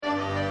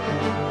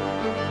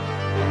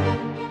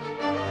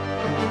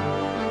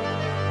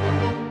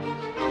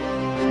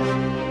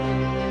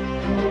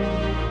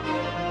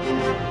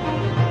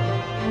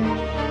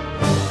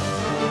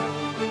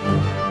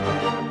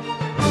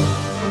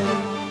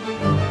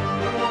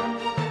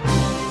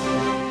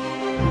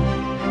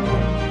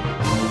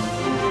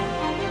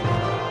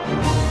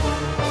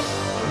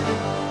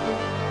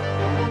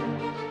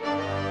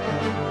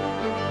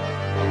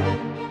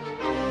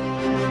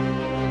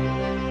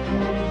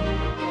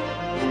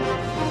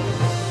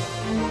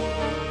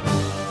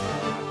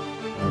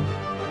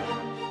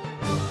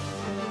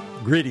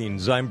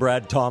Greetings, I'm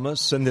Brad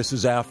Thomas, and this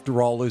is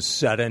After All Is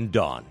Said and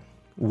Done.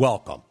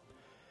 Welcome.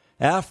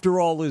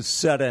 After all is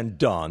said and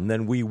done,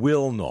 then we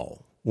will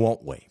know,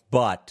 won't we?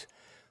 But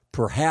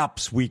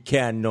perhaps we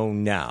can know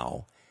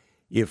now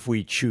if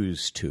we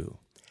choose to.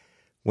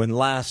 When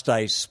last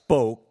I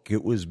spoke,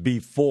 it was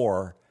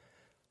before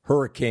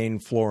Hurricane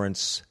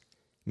Florence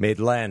made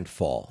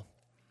landfall.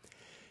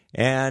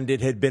 And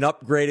it had been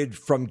upgraded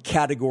from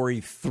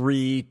Category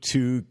 3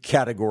 to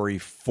Category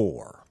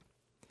 4.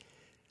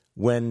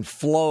 When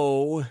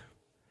Flo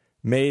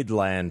made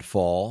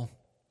landfall,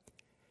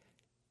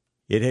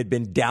 it had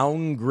been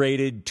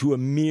downgraded to a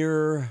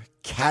mere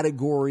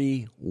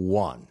Category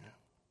 1.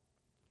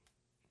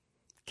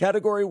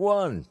 Category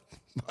 1.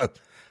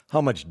 How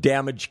much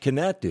damage can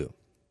that do,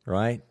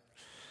 right?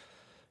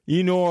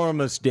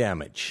 Enormous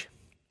damage.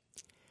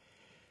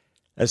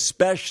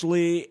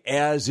 Especially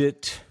as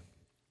it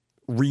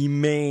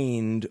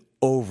remained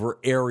over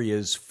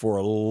areas for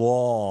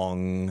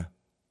long,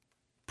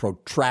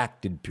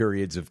 protracted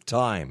periods of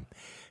time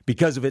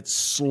because of its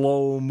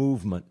slow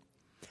movement.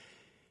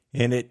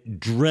 And it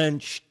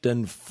drenched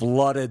and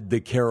flooded the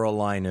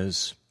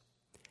Carolinas.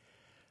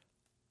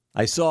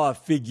 I saw a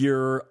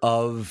figure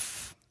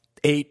of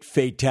 8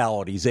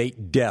 fatalities,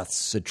 8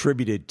 deaths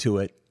attributed to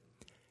it.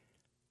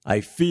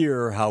 I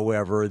fear,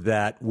 however,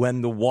 that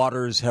when the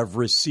waters have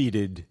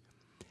receded,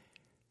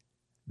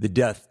 the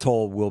death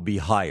toll will be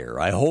higher.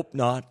 I hope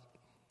not,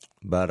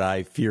 but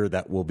I fear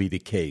that will be the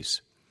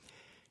case.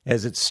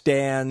 As it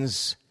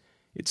stands,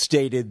 it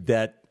stated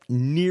that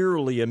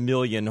nearly 1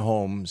 million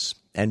homes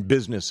and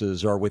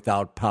businesses are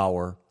without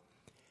power.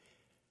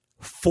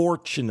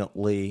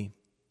 Fortunately,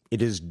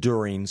 it is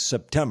during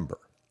September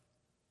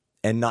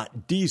and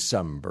not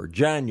December,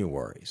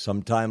 January,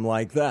 sometime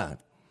like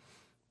that,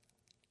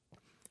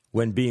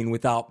 when being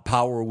without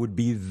power would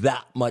be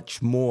that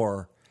much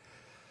more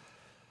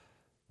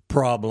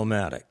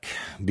problematic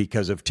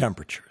because of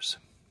temperatures.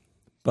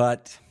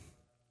 But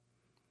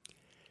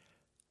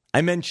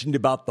I mentioned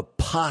about the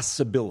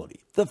possibility,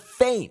 the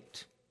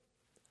faint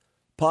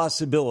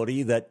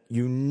possibility that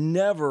you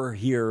never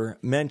hear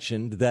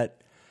mentioned,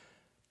 that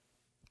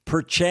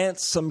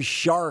perchance some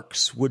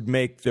sharks would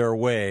make their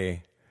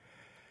way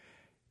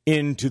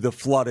into the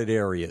flooded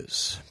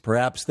areas.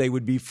 Perhaps they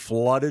would be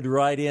flooded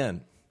right in.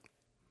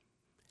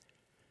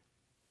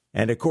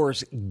 And, of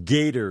course,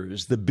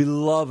 gators, the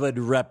beloved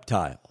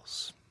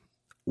reptiles.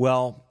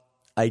 Well,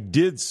 I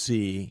did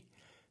see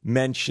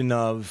mention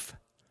of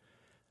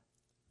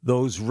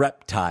those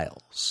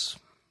reptiles.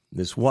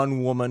 This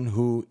one woman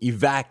who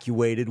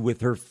evacuated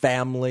with her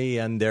family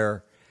and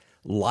their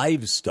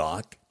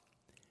livestock,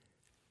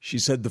 she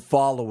said the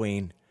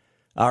following: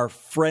 "Our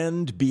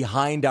friend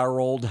behind our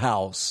old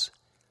house,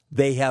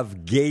 they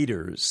have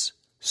gators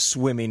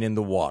swimming in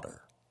the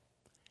water."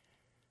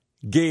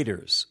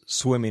 Gators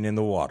swimming in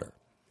the water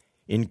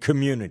in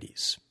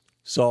communities.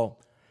 So,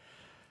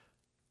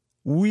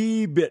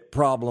 wee bit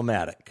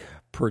problematic,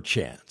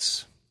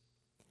 perchance.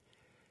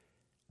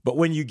 But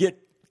when you get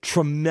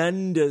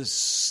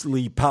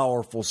tremendously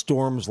powerful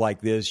storms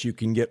like this, you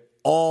can get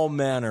all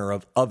manner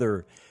of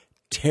other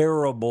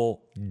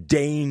terrible,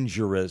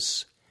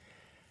 dangerous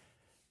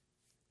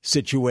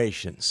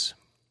situations,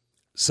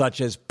 such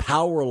as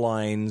power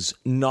lines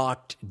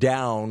knocked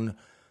down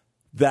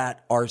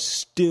that are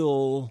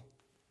still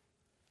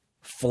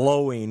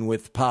flowing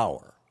with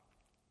power.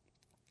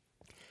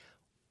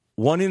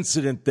 One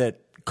incident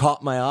that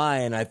caught my eye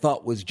and I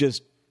thought was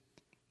just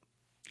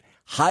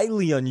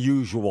highly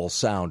unusual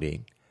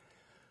sounding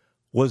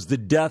was the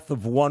death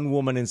of one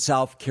woman in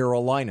South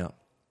Carolina.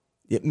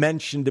 It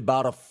mentioned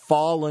about a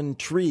fallen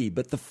tree,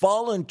 but the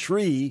fallen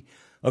tree,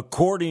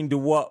 according to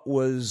what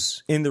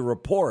was in the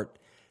report,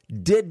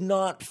 did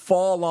not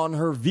fall on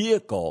her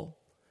vehicle,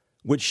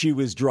 which she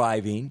was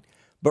driving,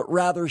 but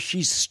rather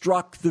she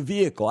struck the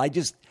vehicle.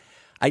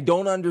 I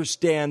don't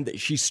understand that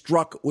she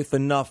struck with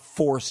enough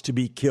force to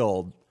be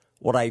killed.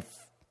 What I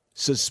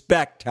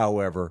suspect,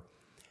 however,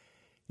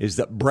 is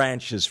that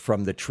branches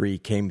from the tree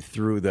came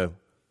through the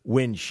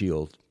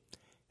windshield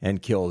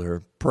and killed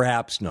her.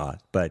 Perhaps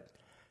not, but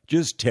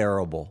just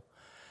terrible.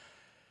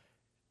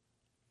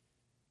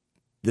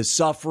 The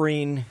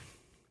suffering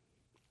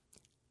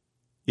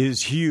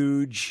is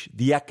huge.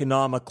 The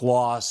economic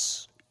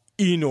loss,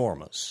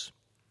 enormous.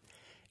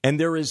 And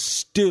there is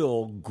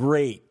still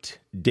great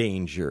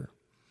danger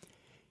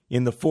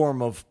in the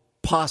form of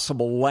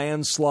possible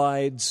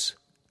landslides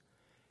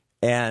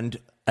and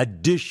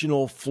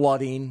additional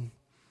flooding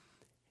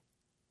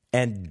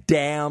and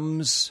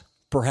dams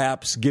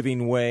perhaps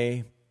giving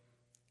way,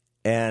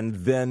 and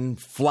then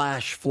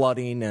flash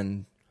flooding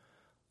and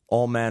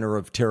all manner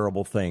of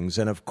terrible things.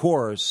 And of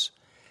course,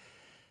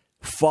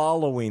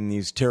 following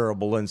these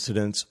terrible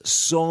incidents,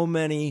 so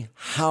many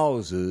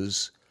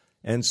houses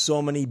and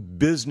so many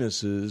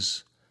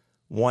businesses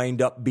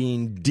wind up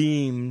being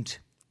deemed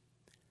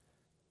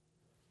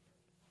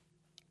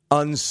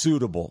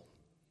unsuitable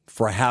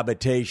for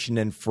habitation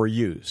and for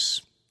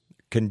use,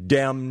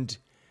 condemned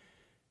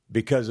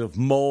because of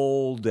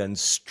mold and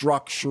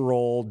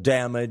structural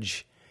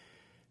damage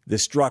the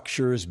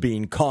structure is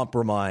being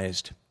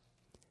compromised.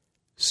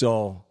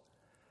 So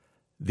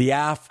the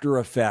after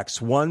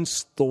effects,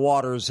 once the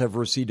waters have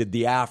receded,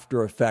 the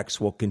after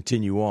effects will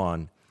continue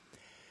on.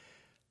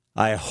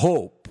 I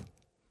hope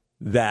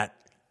that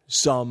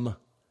some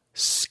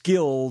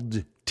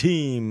skilled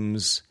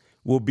teams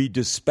will be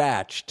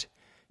dispatched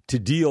to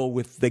deal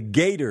with the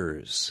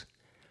gators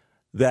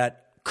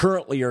that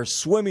currently are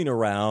swimming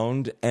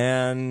around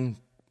and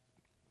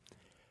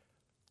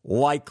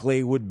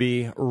likely would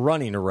be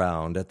running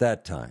around at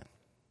that time.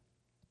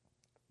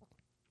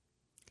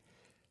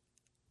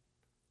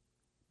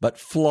 But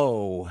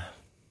Flo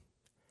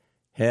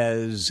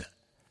has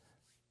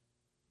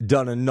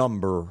done a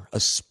number,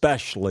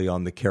 especially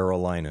on the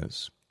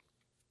Carolinas.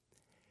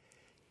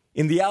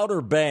 In the Outer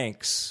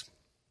Banks,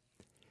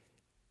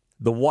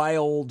 the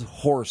wild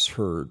horse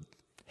herd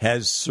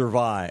has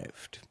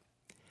survived.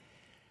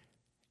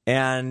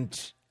 And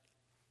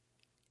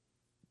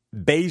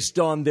based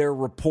on their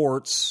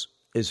reports,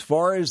 as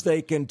far as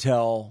they can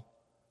tell,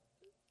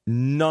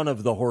 none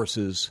of the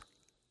horses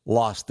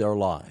lost their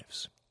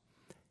lives.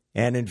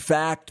 And in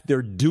fact,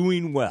 they're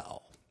doing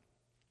well.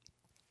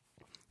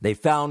 They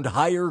found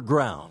higher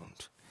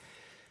ground.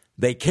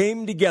 They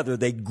came together,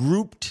 they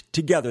grouped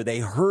together, they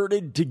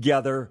herded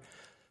together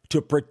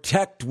to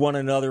protect one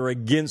another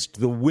against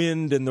the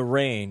wind and the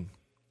rain.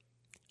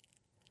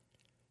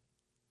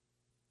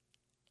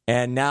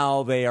 And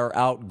now they are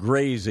out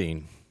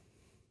grazing.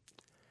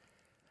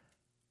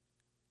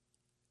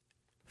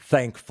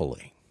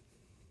 Thankfully.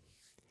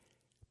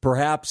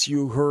 Perhaps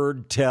you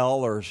heard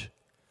tell or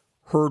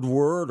heard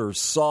word or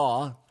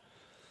saw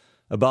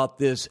about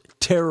this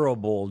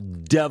terrible,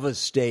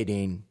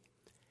 devastating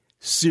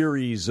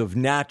series of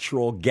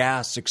natural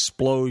gas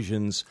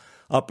explosions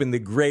up in the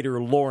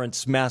greater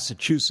Lawrence,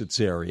 Massachusetts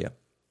area.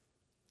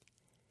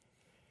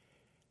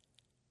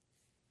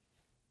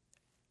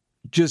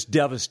 Just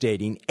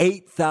devastating.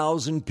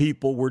 8,000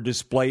 people were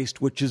displaced,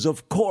 which is,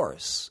 of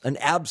course, an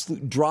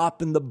absolute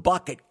drop in the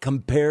bucket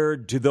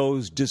compared to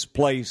those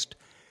displaced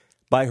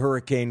by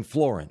Hurricane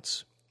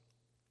Florence.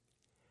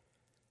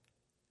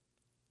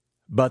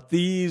 But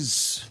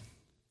these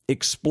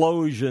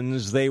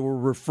explosions, they were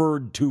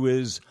referred to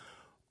as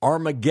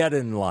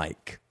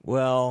Armageddon-like.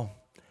 Well,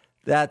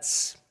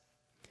 that's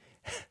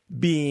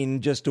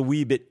being just a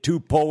wee bit too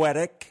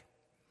poetic,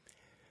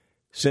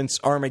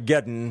 since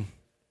Armageddon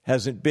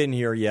hasn't been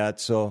here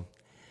yet, so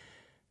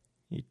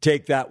you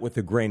take that with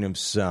a grain of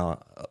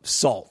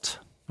salt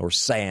or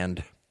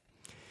sand.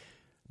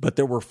 But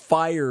there were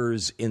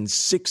fires in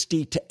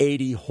 60 to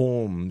 80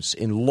 homes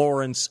in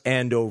Lawrence,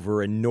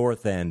 Andover, and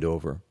North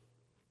Andover.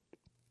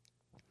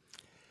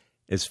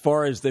 As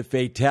far as the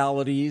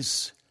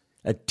fatalities,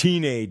 a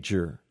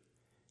teenager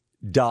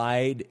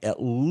died, at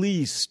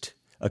least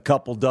a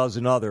couple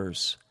dozen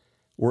others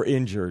were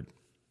injured.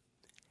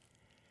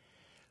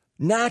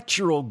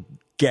 Natural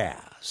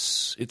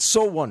gas, it's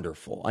so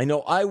wonderful. I know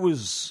I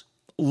was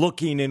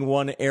looking in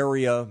one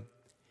area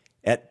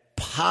at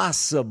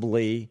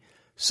possibly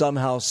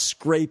somehow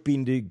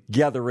scraping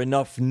together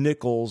enough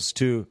nickels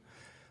to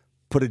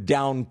put a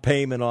down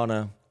payment on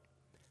a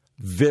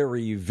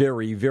very,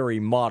 very,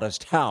 very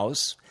modest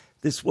house.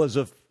 This was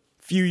a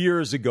few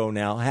years ago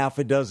now, half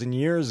a dozen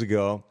years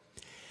ago.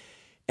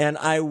 And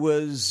I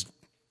was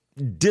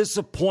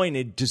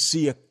disappointed to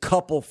see a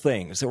couple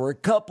things. There were a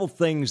couple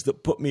things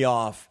that put me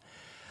off.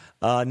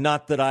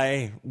 Not that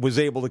I was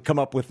able to come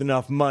up with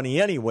enough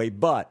money anyway,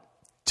 but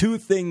two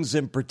things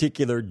in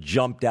particular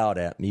jumped out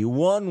at me.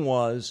 One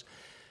was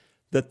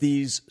that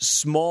these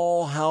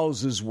small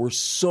houses were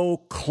so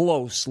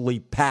closely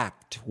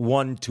packed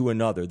one to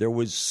another. There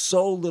was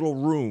so little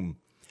room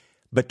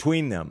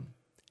between them.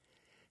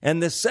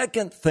 And the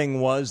second thing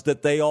was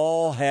that they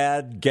all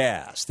had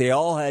gas. They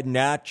all had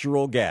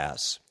natural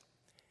gas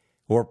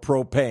or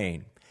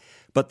propane.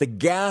 But the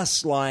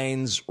gas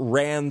lines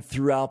ran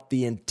throughout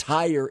the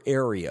entire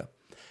area.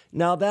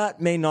 Now, that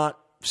may not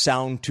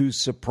sound too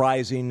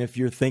surprising if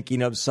you're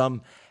thinking of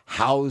some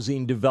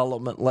housing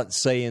development,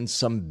 let's say in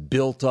some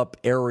built-up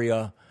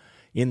area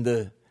in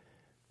the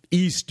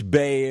East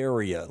Bay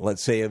area,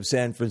 let's say of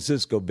San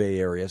Francisco Bay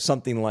Area,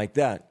 something like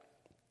that.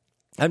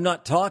 I'm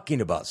not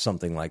talking about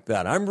something like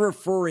that. I'm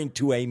referring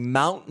to a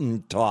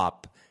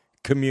mountaintop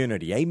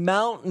community,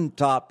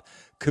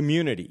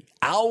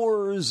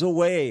 hours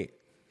away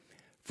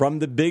from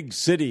the big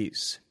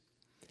cities,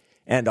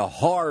 and a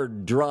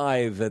hard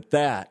drive at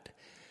that,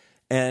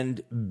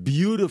 and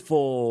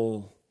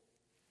beautiful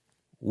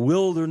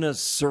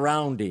wilderness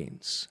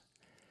surroundings.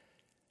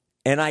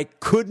 And I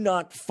could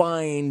not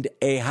find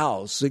a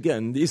house.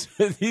 Again,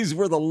 these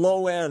were the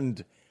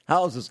low-end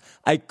houses.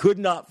 I could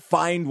not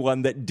find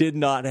one that did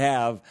not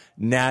have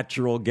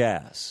natural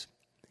gas.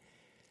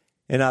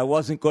 And I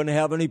wasn't going to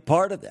have any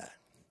part of that.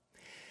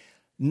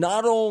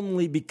 Not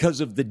only because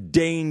of the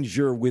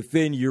danger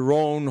within your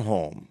own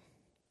home,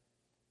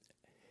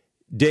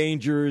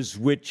 dangers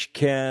which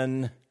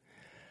can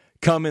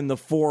come in the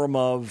form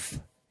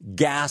of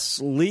gas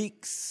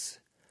leaks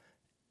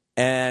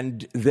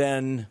and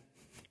then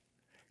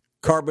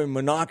carbon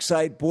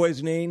monoxide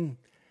poisoning,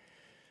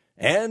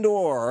 and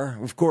or,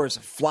 of course,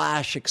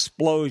 flash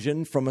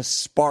explosion from a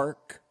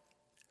spark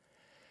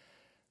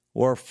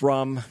or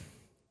from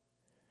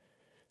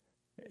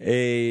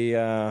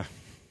a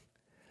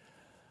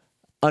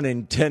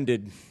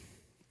unintended,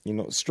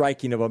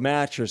 striking of a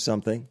match or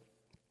something,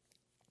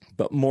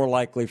 but more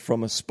likely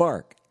from a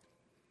spark.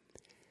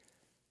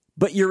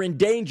 But you're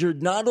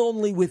endangered not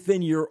only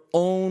within your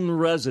own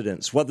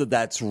residence, whether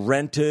that's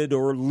rented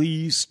or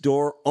leased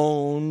or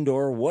owned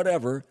or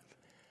whatever,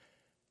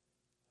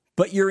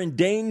 but you're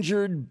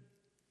endangered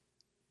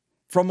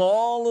from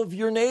all of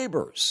your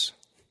neighbors.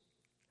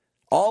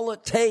 All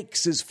it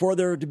takes is for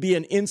there to be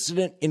an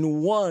incident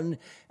in one,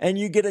 and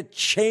you get a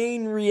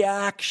chain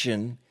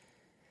reaction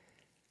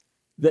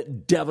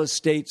that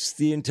devastates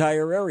the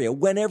entire area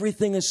when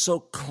everything is so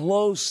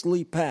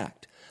closely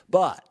packed.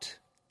 But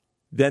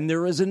then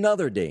there is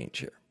another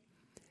danger.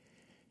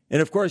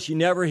 And of course, you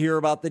never hear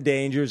about the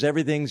dangers.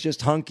 Everything's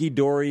just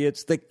hunky-dory.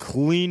 It's the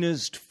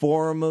cleanest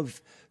form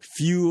of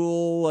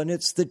fuel, and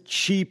it's the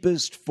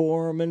cheapest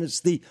form, and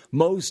it's the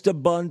most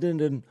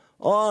abundant, and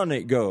on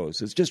it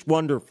goes. It's just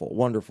wonderful,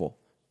 wonderful.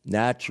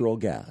 Natural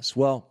gas.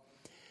 Well,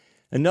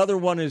 another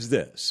one is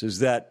this, is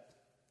that,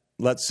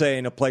 let's say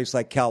in a place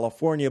like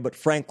California, but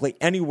frankly,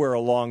 anywhere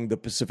along the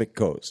Pacific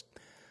coast.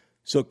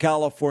 So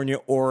California,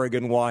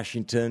 Oregon,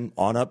 Washington,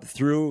 on up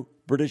through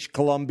British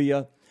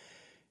Columbia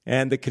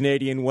and the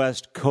Canadian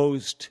West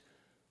Coast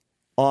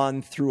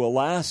on through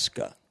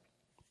Alaska.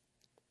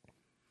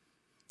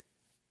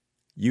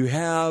 You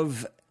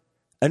have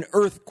an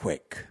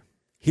earthquake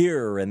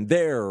here and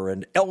there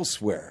and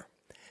elsewhere.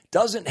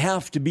 Doesn't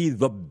have to be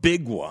the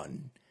big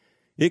one.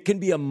 It can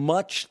be a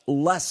much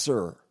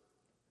lesser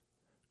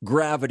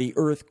gravity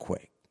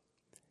earthquake,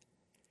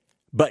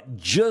 but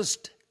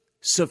just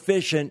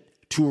sufficient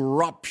to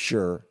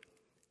rupture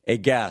a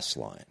gas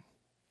line.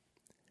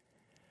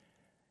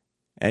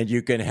 And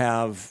you can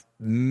have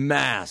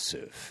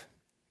massive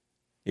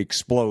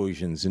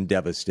explosions and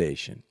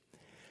devastation.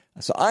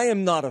 So I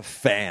am not a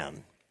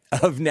fan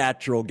of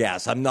natural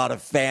gas. I'm not a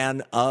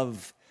fan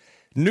of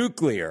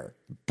nuclear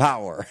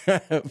power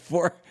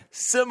for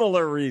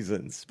similar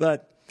reasons.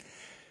 But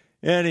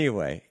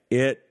anyway,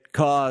 it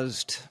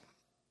caused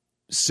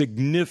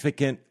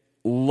significant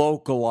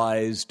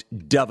localized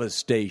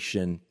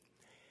devastation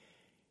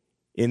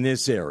in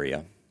this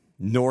area,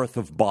 north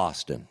of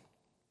Boston,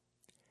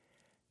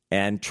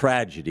 and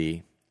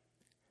tragedy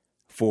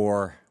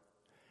for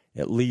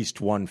at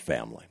least one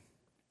family.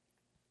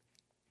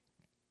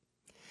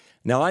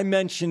 Now, I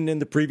mentioned in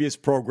the previous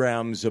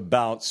programs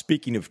about,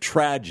 speaking of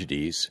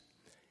tragedies,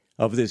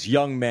 of this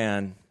young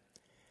man,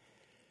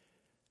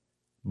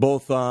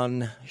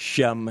 Botham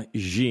Jean,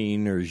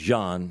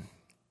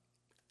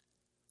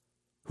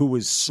 who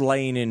was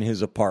slain in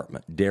his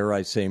apartment. Dare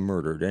I say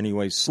murdered?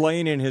 Anyway,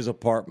 slain in his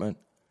apartment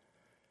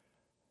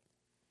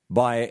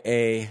by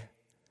a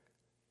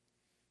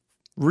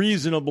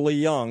reasonably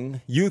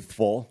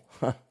youthful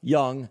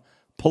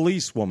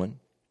policewoman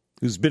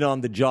who's been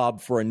on the job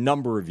for a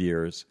number of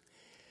years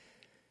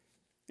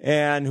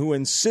and who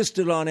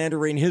insisted on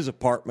entering his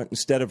apartment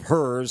instead of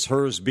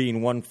hers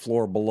being one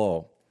floor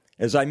below.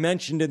 As I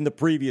mentioned in the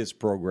previous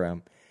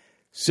program,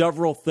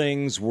 several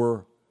things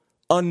were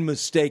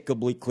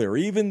unmistakably clear,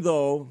 even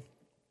though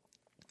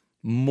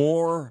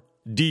more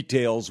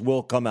details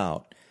will come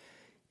out,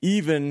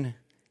 even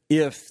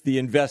if the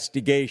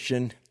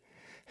investigation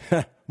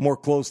more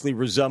closely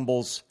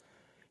resembles,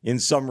 in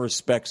some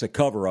respects, a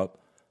cover-up.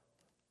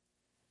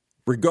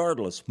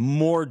 Regardless,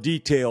 more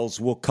details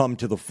will come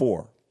to the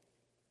fore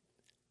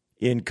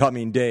in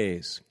coming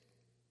days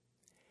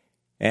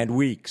and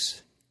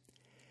weeks.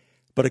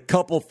 But a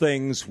couple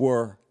things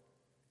were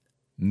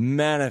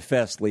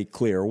manifestly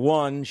clear.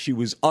 One, she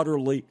was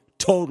utterly,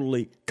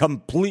 totally,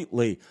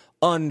 completely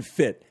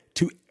unfit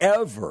to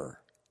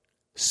ever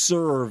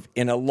serve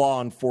in a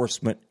law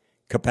enforcement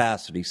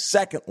capacity.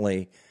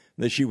 Secondly,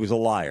 that she was a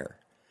liar.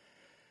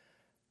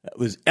 It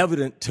was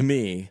evident to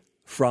me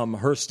from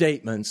her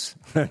statements,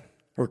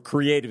 her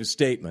creative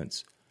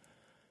statements.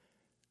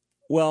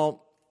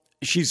 Well,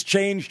 she's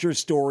changed her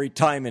story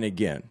time and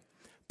again.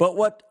 But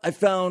what I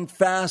found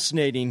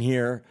fascinating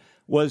here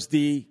was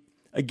the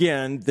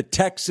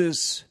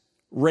Texas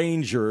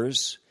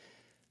Rangers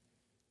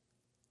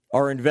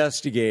are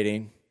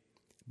investigating,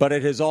 but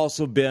it has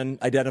also been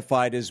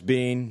identified as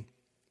being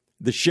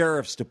the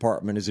sheriff's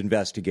department is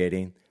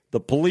investigating. The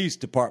police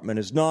department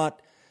is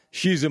not.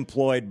 She's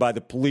employed by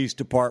the police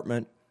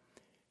department,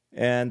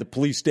 and the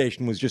police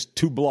station was just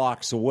 2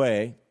 blocks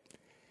away.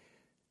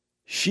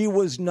 She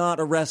was not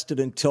arrested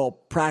until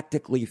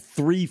practically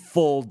 3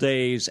 full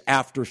days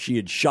after she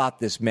had shot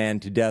this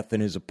man to death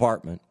in his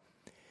apartment,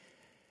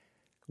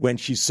 when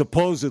she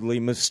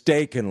supposedly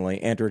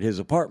mistakenly entered his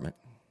apartment.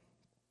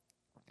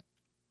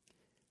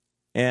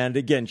 And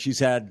again, she's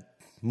had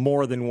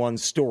more than one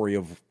story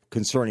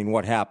concerning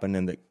what happened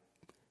and that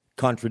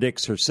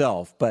contradicts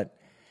herself. But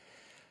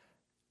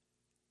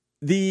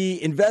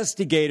the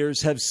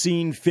investigators have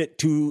seen fit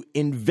to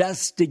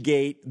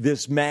investigate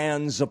this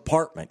man's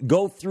apartment,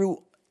 go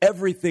through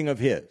everything of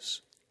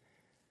his,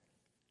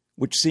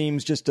 which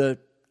seems just a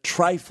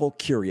trifle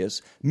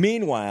curious.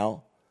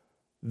 Meanwhile,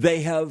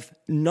 they have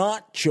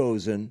not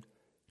chosen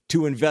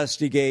to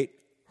investigate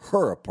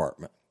her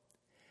apartment.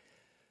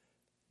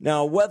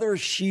 Now, whether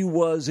she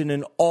was in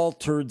an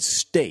altered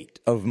state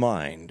of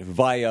mind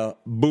via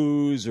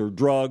booze or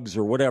drugs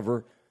or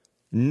whatever,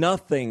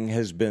 nothing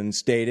has been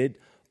stated.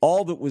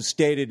 All that was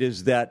stated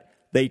is that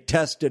they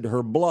tested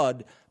her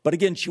blood. But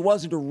again, she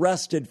wasn't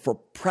arrested for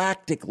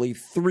practically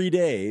 3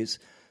 days.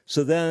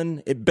 So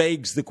then it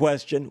begs the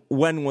question,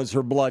 when was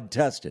her blood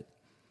tested?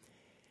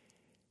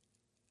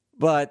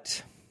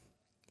 But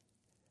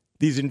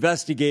these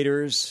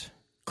investigators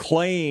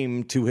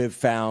claim to have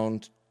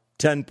found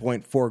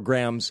 10.4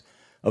 grams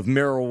of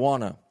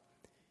marijuana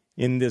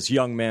in this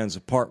young man's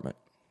apartment.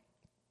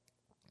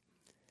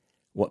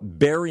 What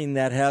bearing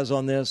that has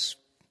on this,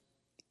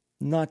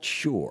 not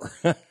sure.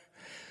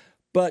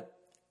 But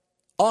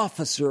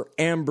Officer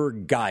Amber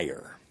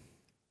Geiger,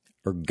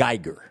 or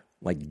Geiger,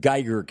 like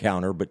Geiger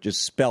counter, but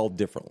just spelled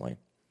differently.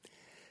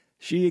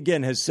 She,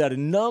 again, has said a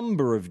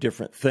number of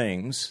different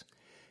things,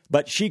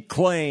 but she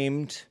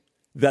claimed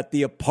that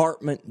the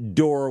apartment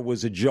door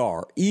was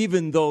ajar,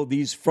 even though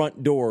these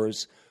front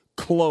doors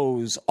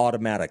close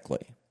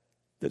automatically.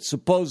 That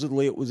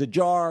supposedly it was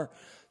ajar,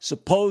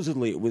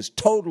 supposedly it was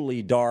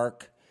totally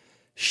dark.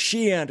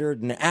 She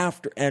entered, and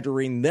after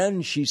entering,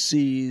 then she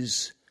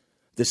sees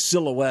the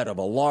silhouette of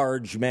a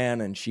large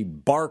man, and she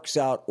barks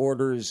out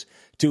orders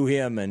to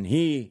him, and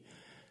he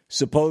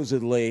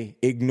supposedly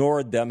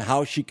ignored them.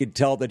 How she could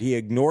tell that he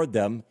ignored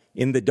them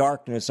in the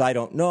darkness, I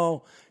don't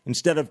know.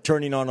 Instead of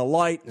turning on a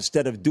light,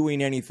 instead of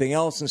doing anything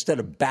else, instead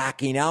of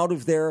backing out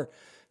of there,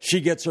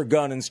 she gets her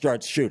gun and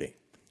starts shooting.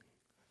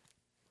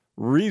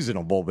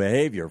 Reasonable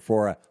behavior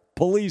for a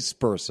police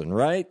person,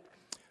 right?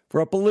 For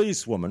a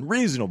policewoman,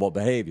 reasonable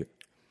behavior.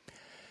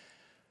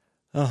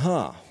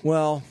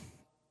 Well,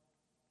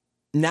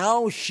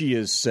 now she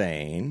is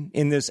saying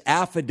in this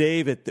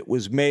affidavit that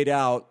was made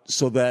out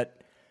so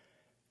that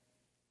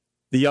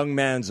the young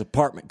man's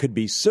apartment could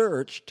be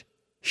searched,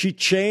 she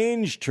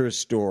changed her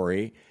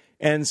story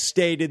and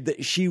stated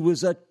that she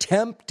was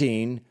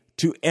attempting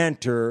to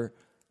enter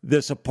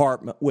this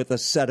apartment with a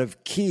set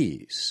of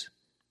keys.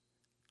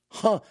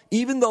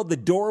 Even though the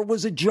door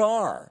was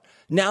ajar,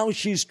 now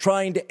she's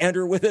trying to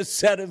enter with a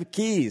set of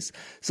keys.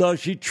 So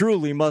she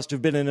truly must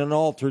have been in an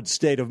altered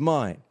state of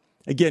mind.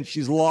 Again,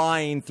 she's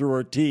lying through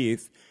her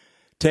teeth.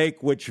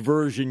 Take which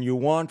version you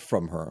want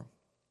from her.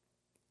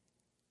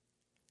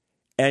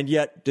 And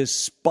yet,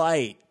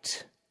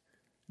 despite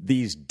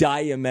these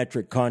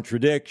diametric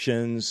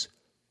contradictions,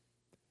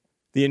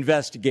 the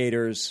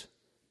investigators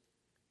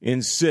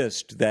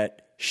insist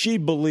that she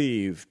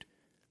believed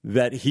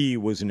that he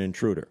was an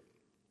intruder.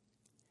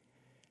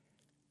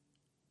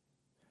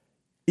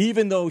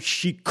 Even though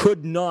she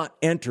could not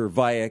enter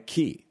via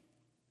key.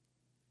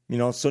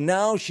 So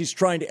now she's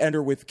trying to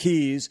enter with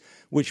keys,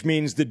 which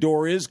means the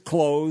door is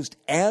closed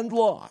and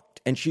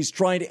locked, and she's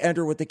trying to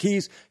enter with the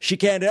keys. She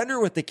can't enter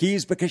with the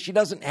keys because she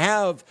doesn't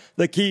have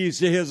the keys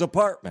to his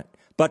apartment,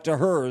 but to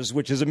hers,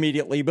 which is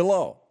immediately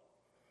below.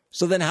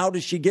 So then how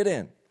does she get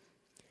in?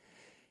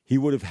 He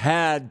would have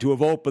had to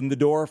have opened the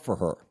door for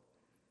her.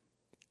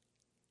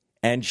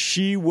 And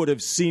she would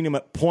have seen him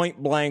at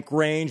point blank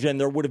range, and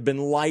there would have been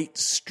light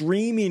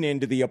streaming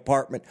into the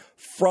apartment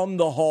from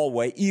the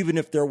hallway, even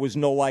if there was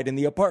no light in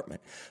the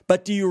apartment.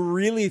 But do you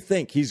really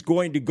think he's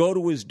going to go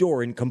to his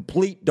door in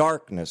complete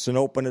darkness and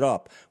open it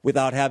up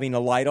without having a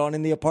light on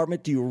in the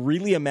apartment? Do you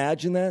really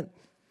imagine that?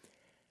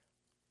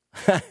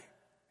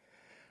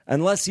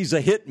 Unless he's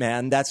a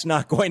hitman, that's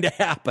not going to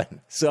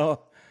happen.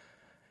 So,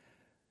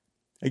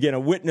 again, a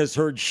witness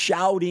heard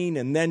shouting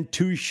and then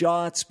 2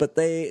 shots, but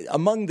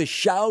among the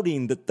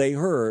shouting that they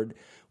heard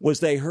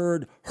was they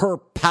heard her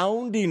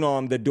pounding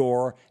on the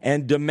door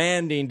and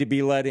demanding to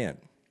be let in,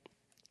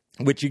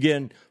 which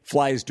again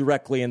flies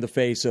directly in the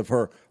face of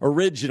her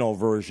original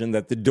version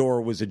that the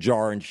door was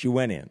ajar and she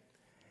went in.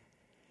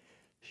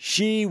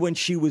 She, when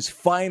she was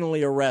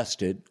finally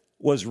arrested,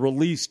 was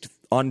released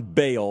on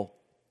bail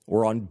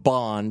or on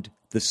bond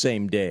the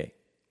same day.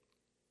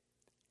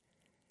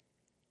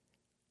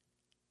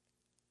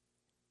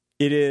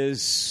 It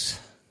is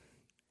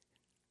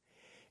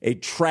a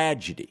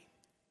tragedy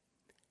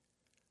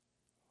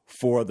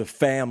for the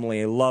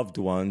family and loved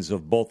ones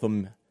of both of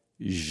them,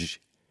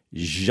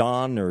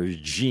 Jean or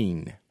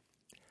Jean.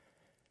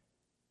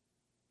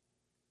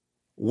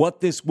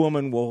 What this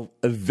woman will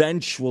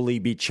eventually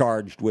be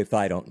charged with,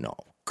 I don't know.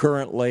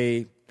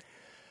 Currently,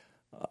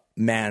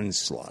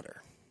 manslaughter.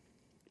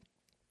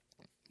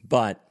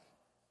 But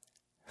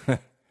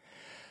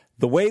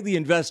the way the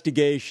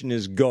investigation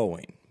is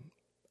going,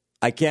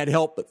 I can't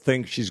help but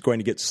think she's going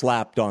to get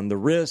slapped on the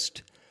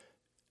wrist,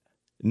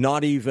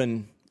 not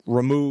even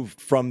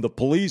removed from the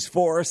police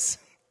force,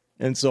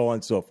 and so on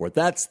and so forth.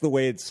 That's the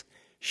way it's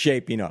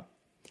shaping up,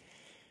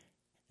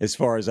 as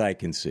far as I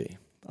can see.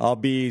 I'll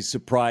be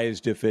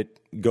surprised if it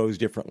goes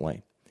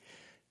differently.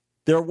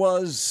 There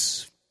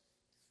was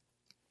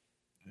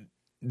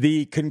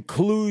the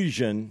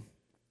conclusion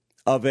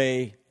of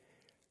a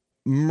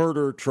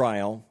murder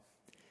trial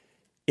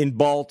in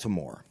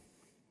Baltimore.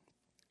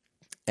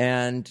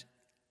 And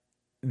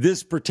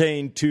this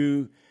pertained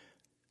to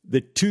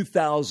the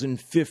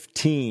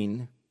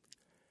 2015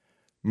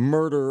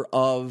 murder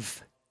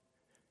of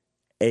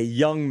a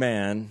young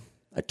man,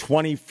 a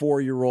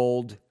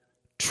 24-year-old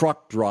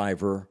truck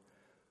driver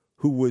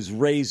who was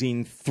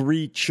raising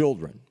 3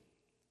 children.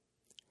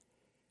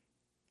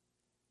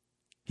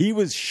 He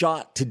was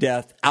shot to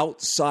death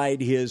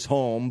outside his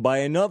home by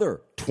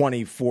another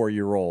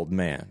 24-year-old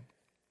man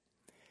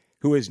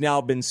who has now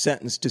been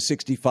sentenced to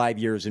 65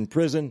 years in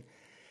prison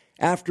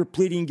after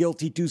pleading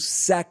guilty to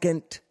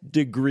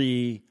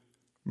second-degree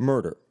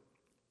murder.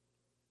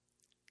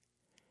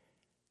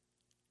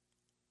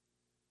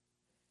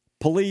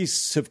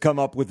 Police have come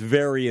up with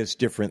various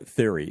different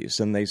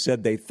theories, and they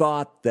said they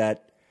thought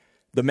that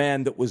the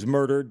man that was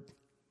murdered,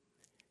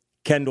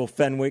 Kendall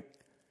Fenwick,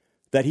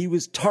 that he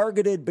was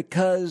targeted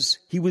because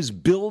he was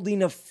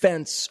building a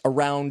fence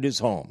around his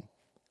home.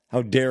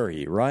 How dare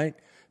he, right?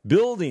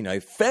 Building a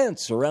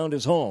fence around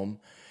his home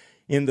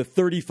in the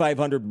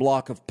 3500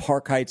 block of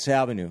Park Heights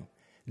Avenue,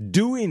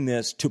 doing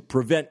this to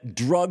prevent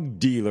drug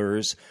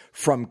dealers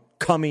from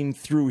coming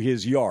through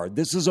his yard.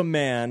 This is a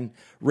man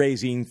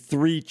raising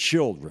 3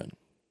 children.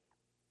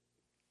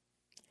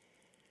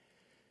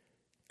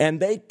 And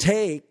they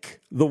take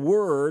the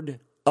word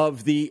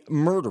of the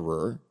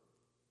murderer,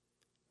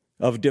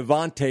 of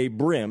Devontae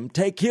Brim,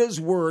 take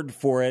his word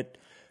for it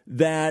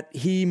that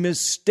he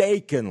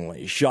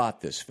mistakenly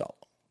shot this fellow.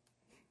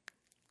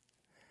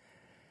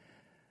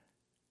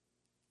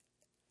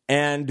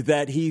 And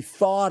that he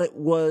thought it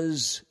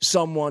was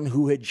someone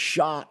who had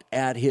shot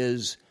at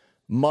his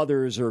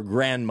mother's or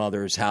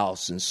grandmother's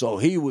house. And so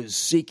he was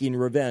seeking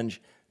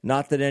revenge.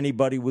 Not that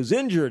anybody was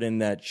injured in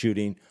that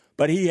shooting,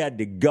 but he had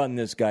to gun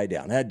this guy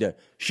down. Had to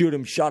shoot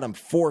him, shot him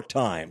 4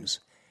 times.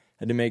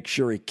 Had to make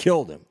sure he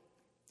killed him.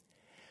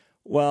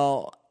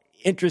 Well,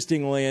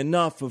 interestingly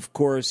enough, of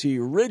course, he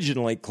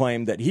originally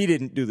claimed that he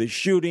didn't do the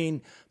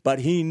shooting, but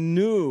he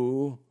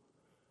knew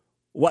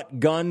what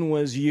gun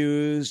was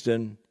used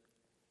and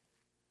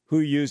who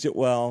used it.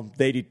 Well,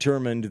 they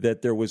determined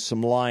that there was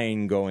some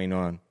lying going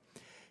on.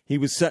 He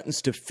was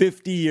sentenced to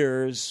 50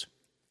 years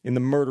in the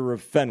murder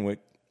of Fenwick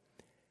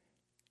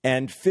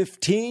and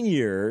 15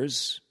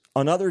 years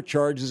on other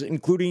charges,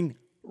 including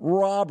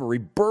robbery,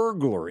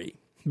 burglary,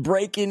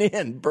 breaking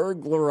in,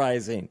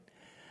 burglarizing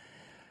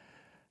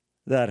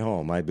that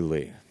home, I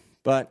believe.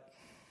 But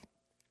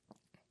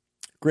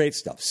great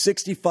stuff.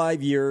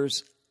 65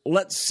 years.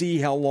 Let's see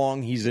how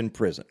long he's in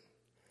prison.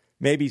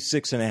 Maybe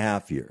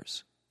 6.5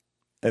 years.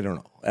 I don't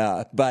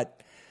know.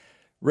 But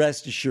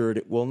rest assured,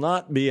 it will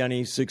not be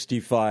any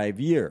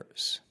 65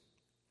 years.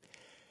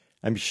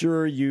 I'm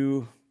sure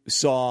you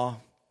saw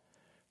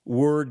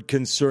word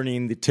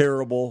concerning the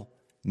terrible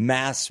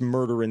mass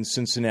murder in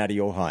Cincinnati,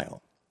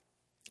 Ohio.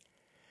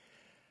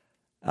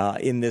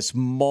 In this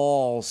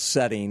mall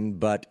setting,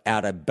 but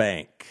at a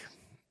bank,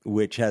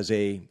 which has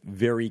a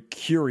very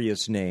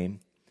curious name,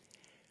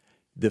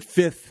 the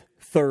Fifth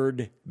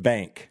Third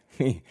Bank.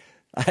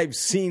 I've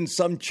seen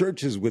some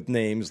churches with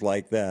names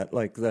like that,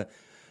 like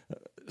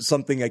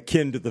something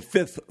akin to the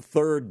Fifth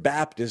Third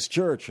Baptist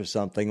Church or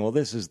something. Well,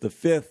 this is the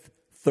Fifth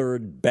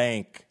Third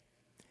Bank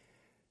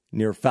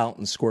near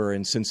Fountain Square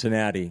in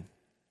Cincinnati.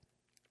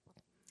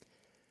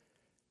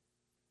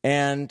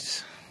 And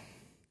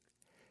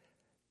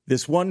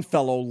this one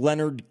fellow,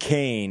 Leonard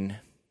Kane,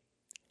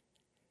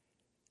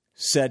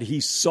 said he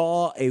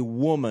saw a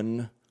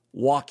woman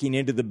walking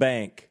into the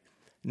bank.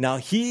 Now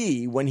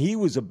when he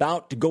was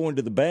about to go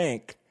into the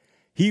bank,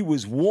 he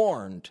was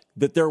warned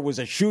that there was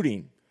a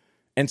shooting,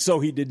 and so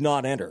he did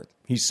not enter.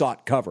 He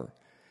sought cover.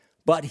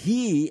 But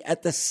he,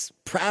 at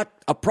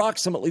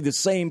approximately the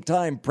same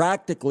time,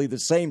 practically the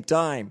same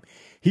time,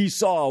 he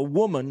saw a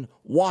woman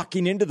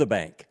walking into the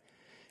bank.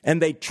 And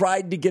they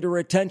tried to get her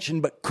attention,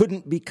 but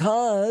couldn't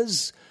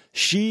because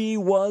she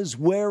was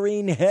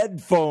wearing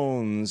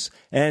headphones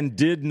and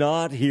did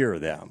not hear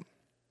them.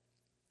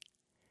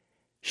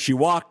 She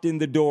walked in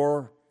the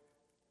door,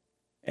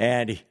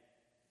 and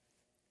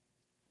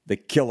the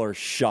killer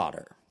shot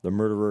her. The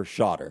murderer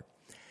shot her.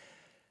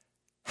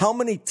 How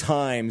many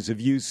times have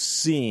you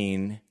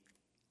seen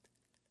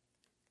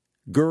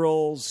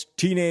girls,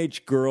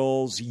 teenage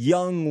girls,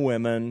 young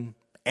women,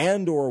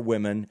 and or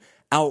women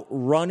out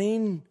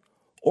running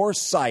or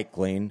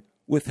cycling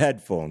with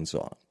headphones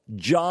on,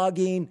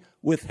 jogging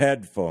with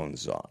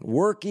headphones on,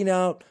 working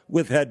out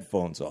with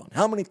headphones on?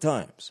 How many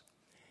times?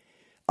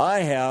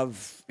 I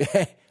have,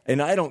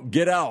 and I don't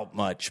get out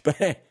much,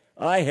 but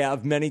I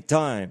have many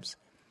times.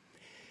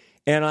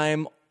 And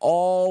I'm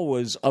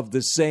always of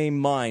the same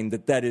mind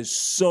that that is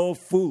so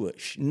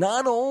foolish.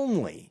 Not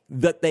only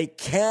that they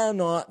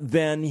cannot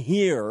then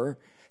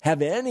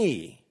have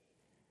any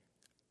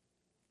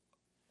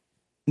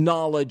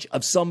knowledge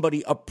of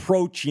somebody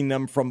approaching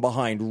them from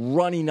behind,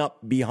 running up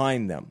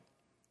behind them.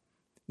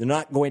 They're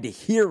not going to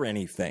hear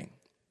anything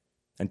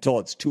until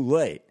it's too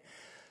late.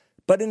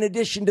 But in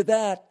addition to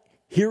that,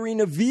 hearing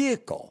a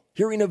vehicle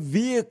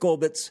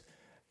that's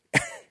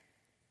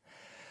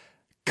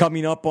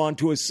coming up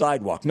onto a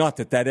sidewalk. Not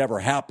that that ever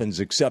happens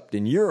except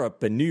in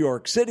Europe and New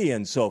York City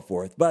and so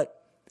forth,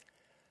 but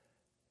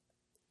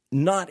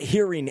not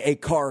hearing a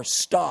car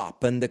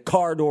stop and the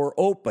car door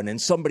open and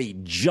somebody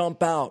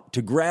jump out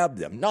to grab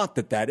them. Not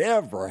that that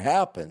ever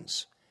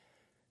happens,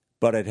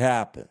 but it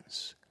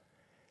happens.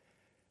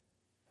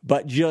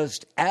 But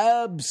just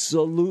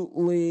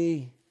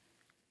absolutely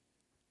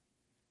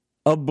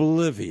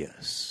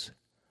oblivious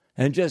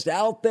and just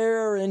out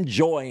there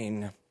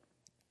enjoying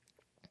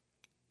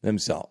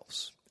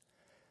themselves.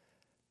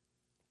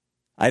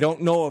 I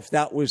don't know if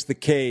that was the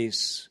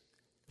case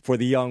for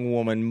the young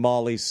woman,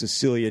 Molly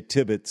Cecilia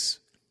Tibbetts,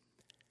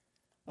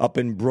 up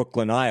in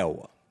Brooklyn,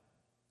 Iowa.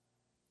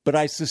 But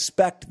I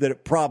suspect that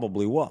it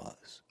probably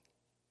was.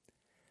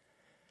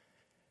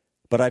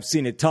 But I've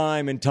seen it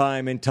time and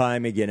time and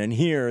time again. And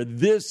here,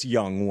 this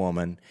young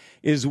woman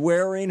is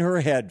wearing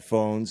her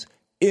headphones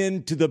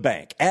into the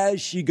bank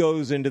as she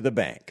goes into the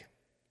bank.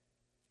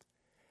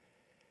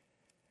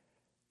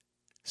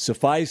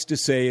 Suffice to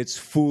say, it's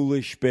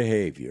foolish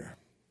behavior.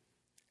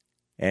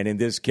 And in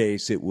this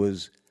case, it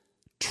was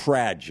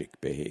tragic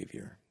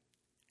behavior.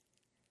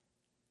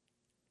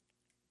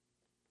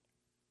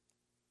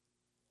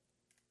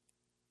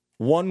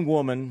 One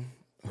woman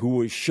who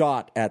was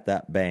shot at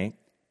that bank,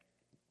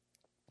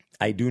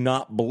 I do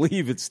not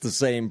believe it's the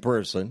same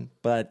person,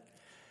 but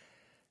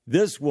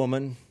this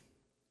woman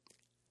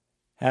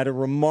had a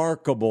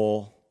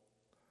remarkable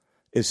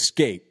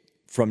escape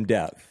from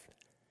death.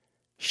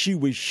 She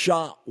was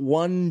shot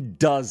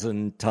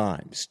 12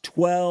 times,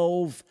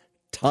 12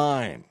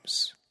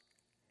 times.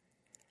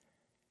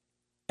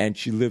 And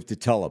she lived to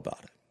tell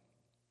about it.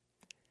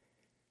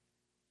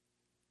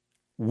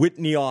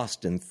 Whitney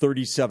Austin,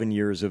 37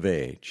 years of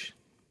age.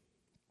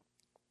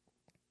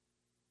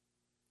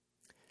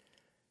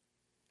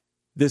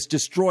 This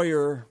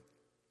destroyer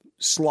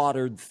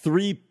slaughtered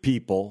 3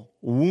 people,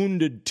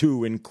 wounded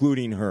 2,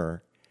 including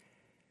her.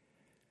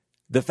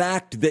 The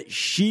fact that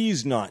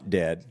she's not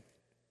dead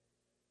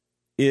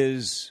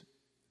is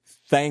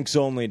thanks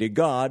only to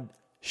God.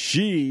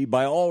 She,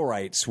 by all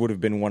rights, would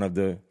have been one of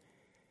the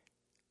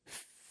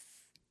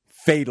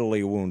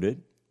fatally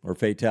wounded, or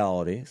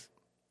fatalities.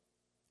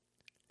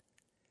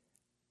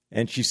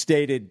 And she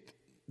stated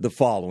the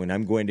following.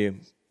 I'm going to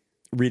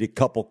read a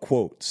couple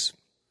quotes.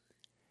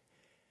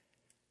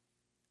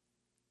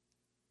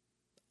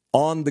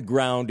 On the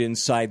ground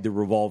inside the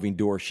revolving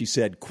door, she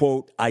said,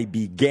 quote, "I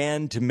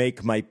began to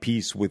make my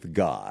peace with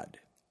God,"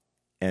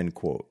 end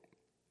quote.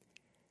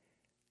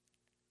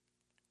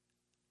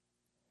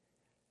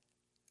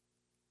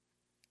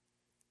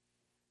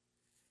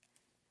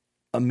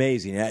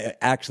 Amazing.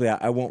 Actually,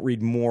 I won't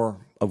read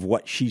more of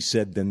what she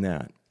said than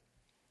that.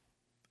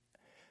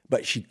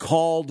 But she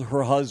called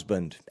her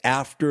husband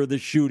after the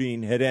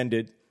shooting had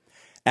ended,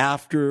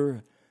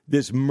 after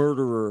this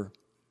murderer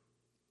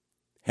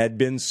had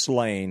been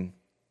slain.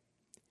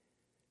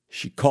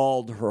 She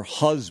called her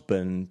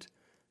husband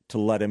to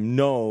let him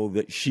know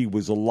that she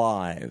was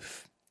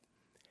alive.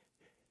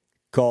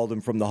 Called him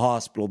from the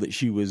hospital that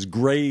she was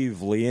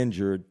gravely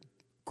injured,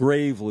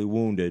 gravely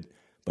wounded,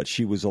 but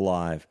she was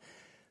alive.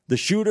 The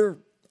shooter,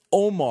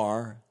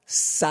 Omar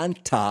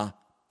Santa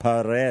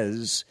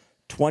Perez,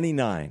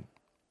 29,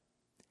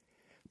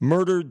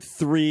 murdered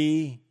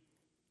 3,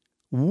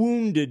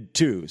 wounded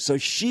 2. So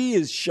she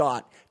is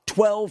shot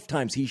 12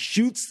 times. He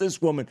shoots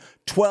this woman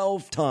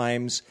 12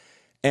 times,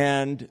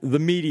 and the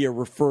media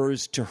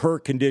refers to her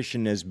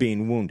condition as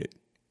being wounded.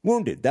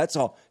 Wounded, that's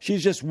all.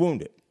 She's just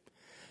wounded.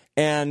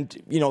 And,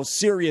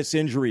 serious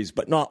injuries,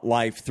 but not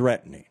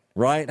life-threatening,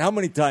 right? How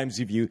many times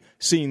have you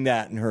seen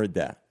that and heard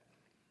that?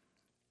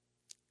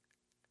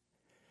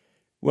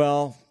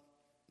 Well,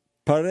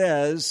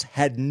 Perez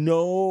had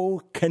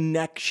no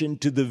connection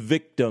to the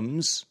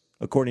victims,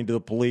 according to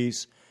the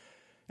police,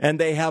 and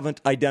they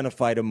haven't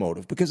identified a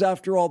motive. Because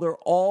after all, there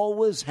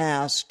always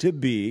has to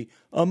be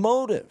a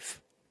motive.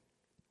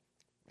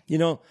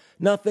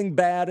 Nothing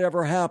bad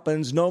ever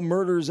happens, no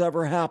murders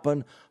ever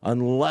happen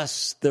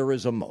unless there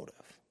is a motive.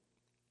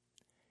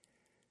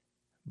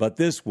 But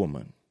this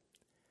woman,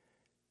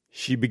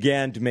 she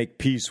began to make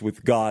peace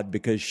with God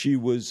because she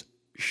was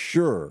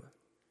sure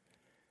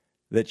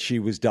that she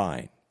was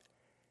dying,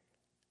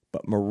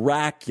 but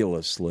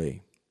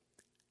miraculously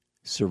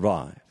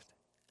survived.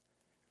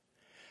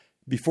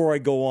 Before I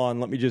go on,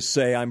 let me just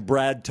say I'm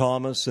Brad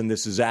Thomas, and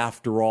this is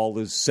After All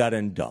Is Said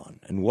and Done.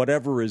 And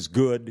whatever is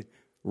good,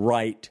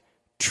 right,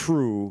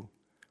 true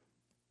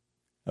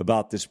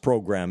about this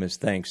program is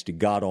thanks to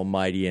God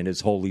Almighty and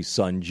His Holy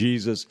Son,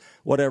 Jesus.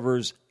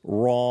 Whatever's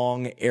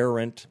wrong,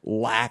 errant,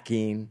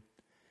 lacking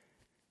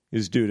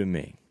is due to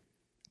me.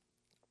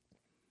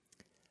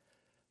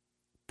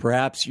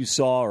 Perhaps you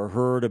saw or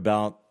heard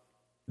about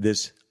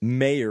this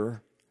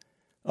mayor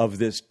of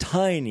this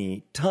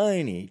tiny,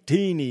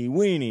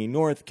 teeny-weeny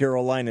North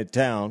Carolina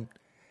town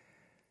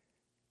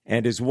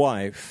and his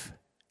wife,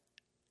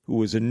 who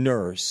was a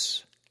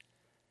nurse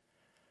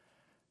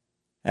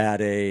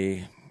at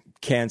a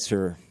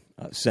cancer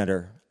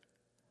center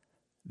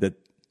that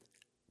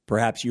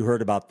perhaps you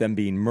heard about them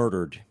being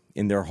murdered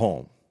in their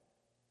home.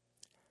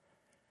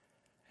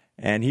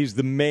 And he's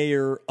the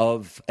mayor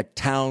of a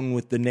town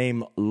with the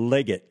name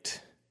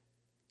Leggett,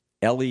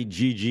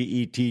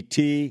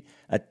 Leggett,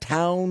 a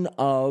town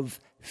of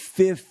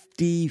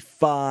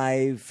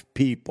 55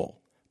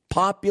 people,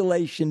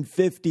 population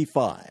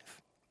 55.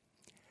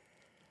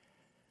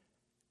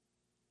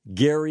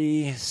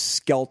 Gary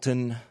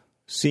Skelton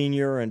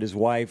Sr. and his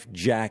wife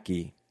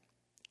Jackie.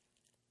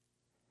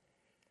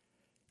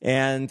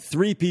 And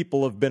 3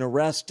 people have been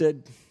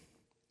arrested.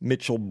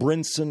 Mitchell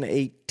Brinson,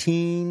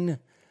 18.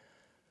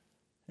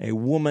 A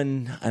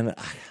woman, and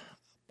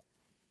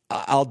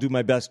I'll do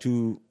my best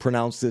to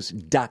pronounce this,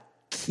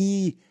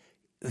 Dakithia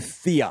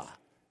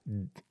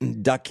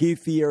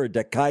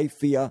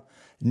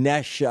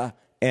Nesha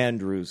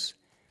Andrews,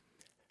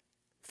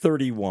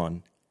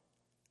 31.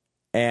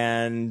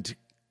 And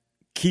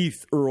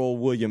Keith Earl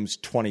Williams,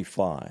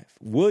 25.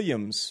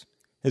 Williams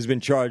has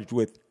been charged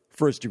with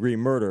first-degree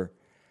murder,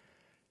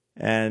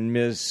 and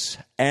Miss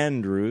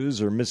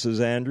Andrews, or Mrs.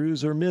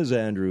 Andrews, or Ms.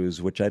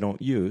 Andrews, which I don't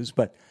use,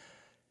 but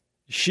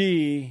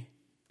she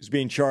is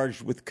being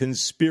charged with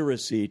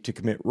conspiracy to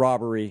commit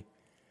robbery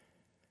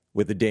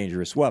with a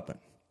dangerous weapon.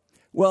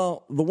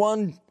 Well, the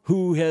one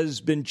who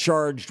has been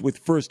charged with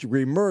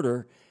first-degree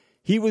murder,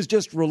 he was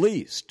just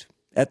released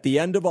at the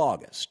end of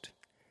August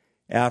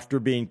after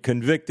being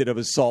convicted of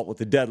assault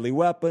with a deadly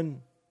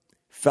weapon,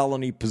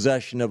 felony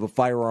possession of a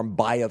firearm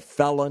by a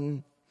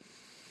felon,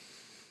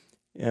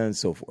 and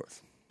so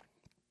forth.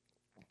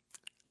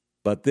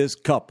 But this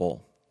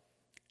couple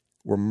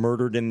were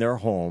murdered in their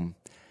home,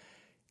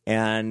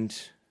 and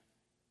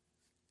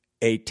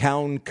a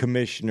town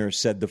commissioner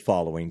said the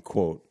following,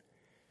 quote,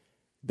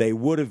 "They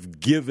would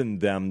have given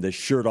them the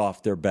shirt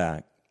off their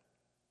back."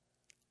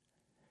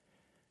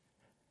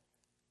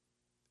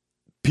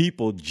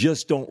 People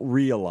just don't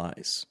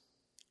realize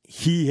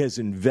he has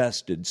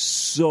invested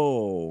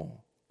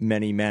so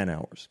many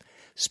man-hours,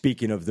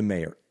 speaking of the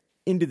mayor,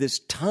 into this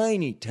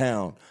tiny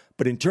town,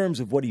 but in terms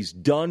of what he's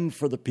done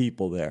for the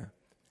people there.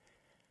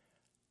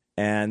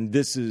 And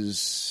this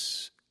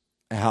is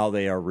how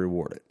they are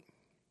rewarded.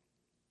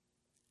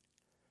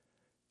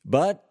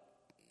 But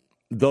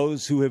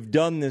those who have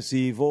done this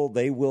evil,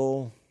 they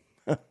will,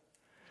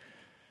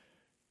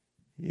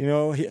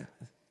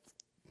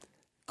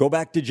 go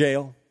back to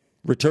jail,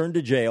 return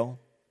to jail.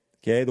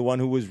 Okay, the one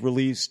who was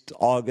released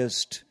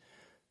August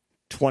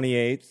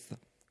 28th,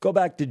 go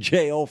back to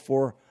jail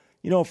for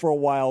a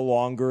while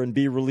longer and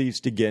be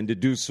released again to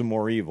do some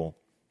more evil.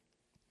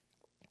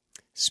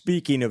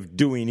 Speaking of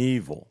doing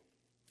evil,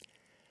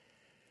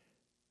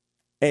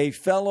 a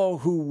fellow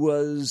who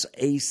was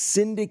a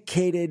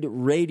syndicated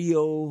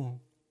radio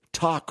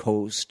talk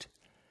host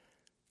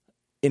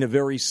in a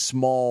very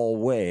small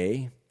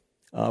way,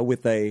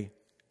 with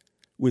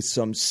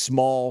some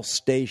small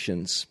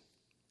stations,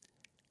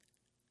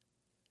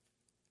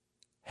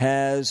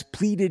 has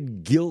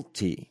pleaded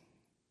guilty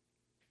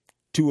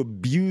to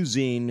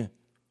abusing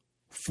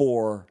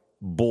 4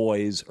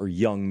 boys or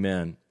young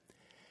men.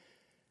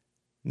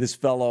 This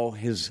fellow,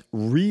 his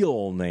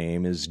real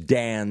name is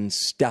Dan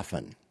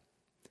Steffen,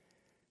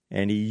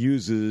 and he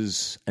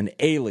uses an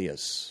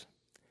alias,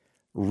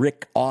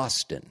 Rick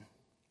Austin,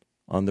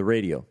 on the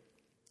radio.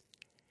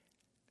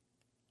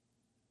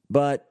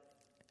 But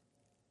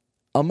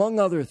among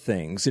other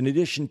things, in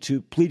addition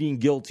to pleading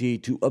guilty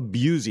to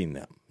abusing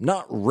them,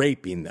 not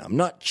raping them,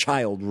 not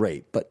child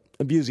rape, but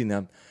abusing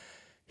them,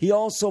 he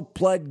also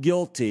pled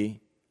guilty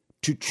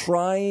to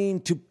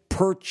trying to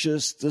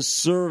purchase the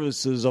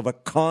services of a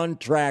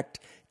contract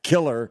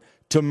killer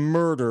to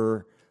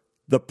murder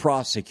the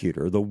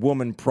prosecutor, the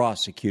woman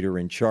prosecutor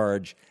in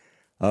charge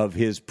of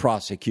his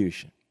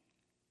prosecution.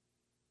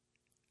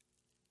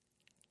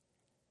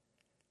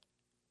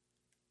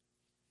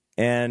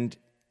 And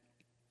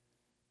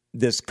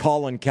this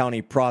Collin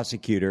County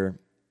prosecutor,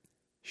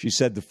 she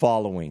said the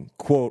following,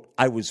 quote,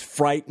 "I was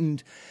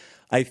frightened.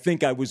 I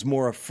think I was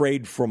more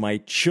afraid for my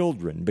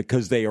children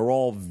because they are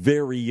all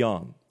very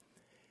young.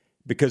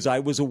 Because I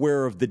was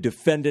aware of the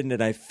defendant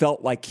and I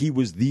felt like he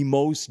was the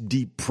most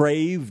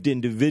depraved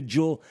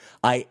individual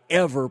I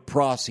ever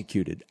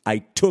prosecuted. I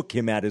took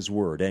him at his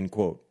word," end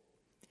quote.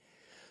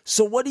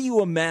 So what do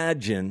you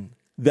imagine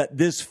that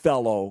this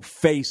fellow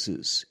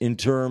faces in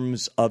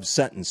terms of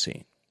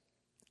sentencing?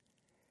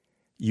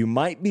 You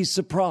might be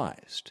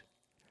surprised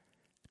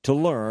to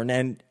learn,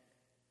 and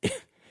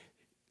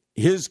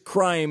his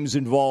crimes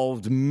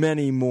involved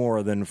many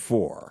more than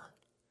 4.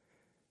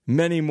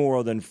 Many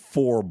more than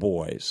 4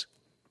 boys.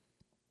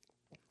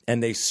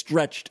 And they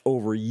stretched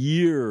over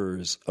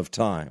years of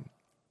time,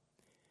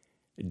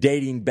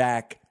 dating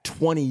back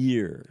 20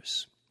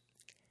 years.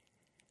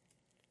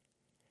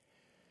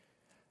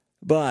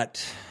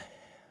 But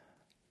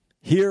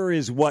here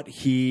is what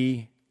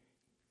he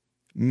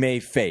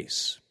may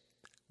face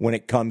when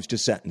it comes to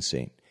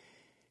sentencing.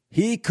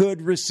 He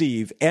could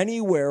receive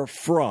anywhere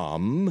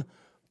from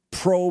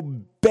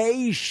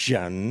probation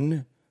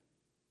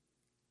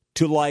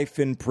to life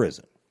in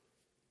prison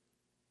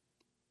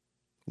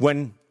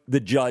when the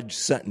judge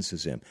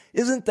sentences him.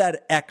 Isn't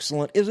that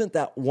excellent? Isn't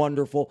that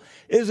wonderful?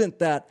 Isn't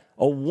that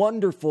a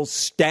wonderful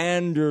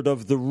standard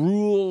of the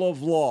rule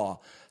of law,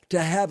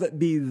 to have it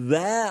be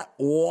that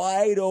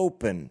wide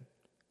open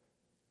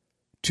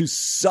to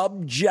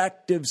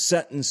subjective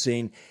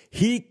sentencing?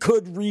 He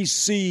could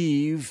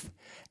receive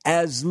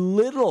as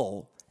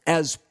little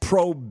as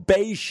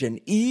probation,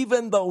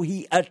 even though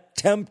he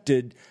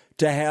attempted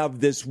to have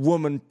this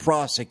woman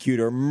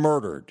prosecutor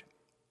murdered.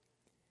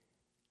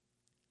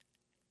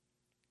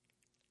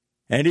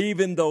 And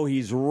even though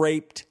he's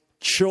raped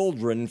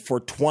children for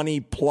 20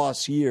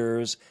 plus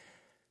years,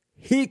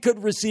 he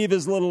could receive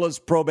as little as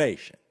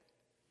probation.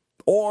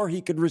 Or he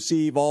could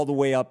receive all the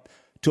way up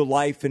to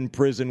life in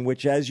prison,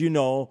 which, as you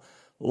know,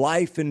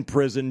 life in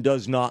prison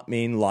does not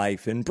mean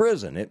life in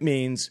prison. It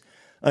means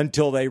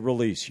until they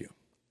release you.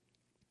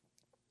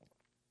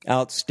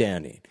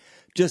 Outstanding.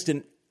 Just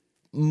an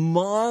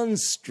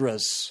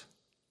monstrous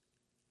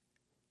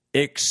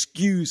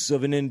excuse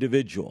of an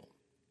individual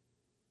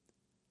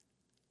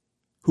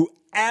who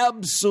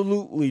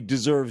absolutely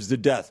deserves the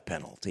death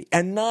penalty,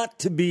 and not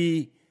to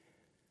be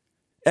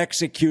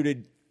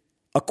executed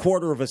a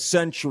quarter of a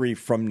century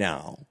from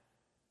now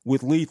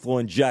with lethal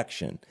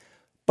injection,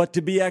 but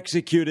to be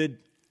executed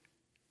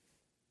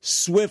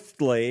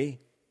swiftly,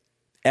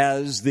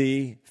 as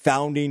the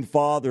founding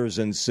fathers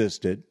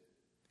insisted,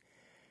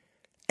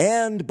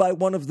 and by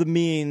one of the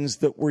means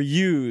that were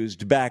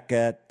used back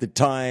at the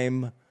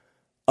time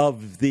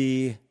of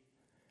the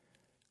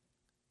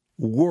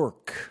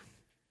work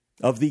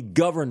of the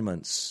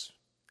governments,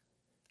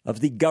 of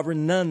the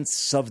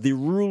governance, of the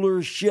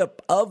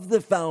rulership of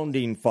the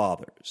founding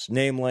fathers,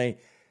 namely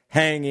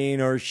hanging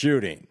or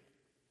shooting.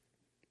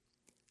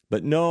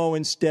 But no,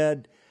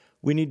 instead,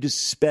 we need to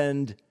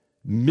spend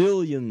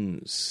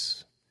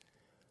millions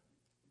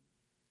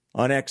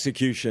on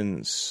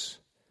executions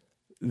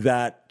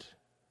that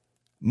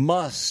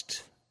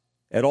must,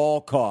 at all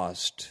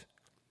cost,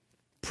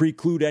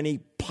 preclude any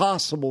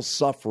possible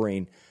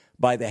suffering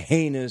by the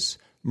heinous,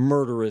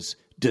 murderous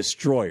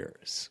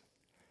destroyers.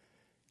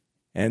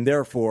 And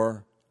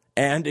therefore,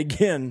 and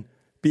again,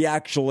 be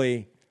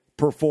actually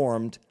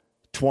performed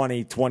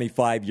 20,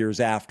 25 years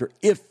after,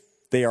 if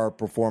they are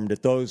performed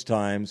at those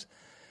times,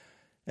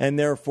 and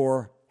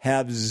therefore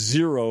have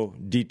zero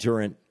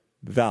deterrent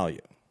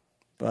value.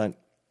 But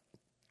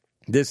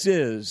this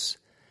is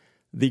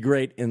the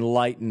great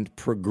enlightened,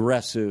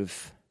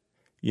 progressive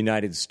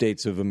United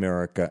States of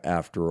America,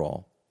 after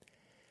all.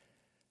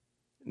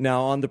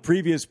 Now, on the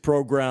previous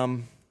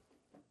program,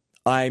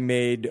 I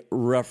made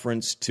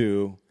reference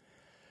to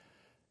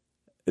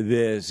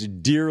this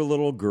dear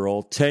little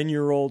girl,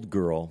 10-year-old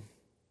girl,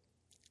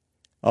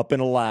 up in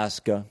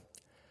Alaska,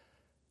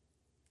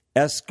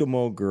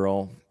 Eskimo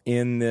girl,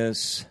 in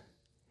this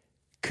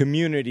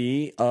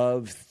community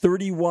of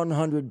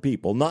 3,100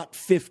 people, not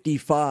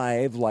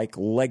 55 like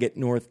Leggett,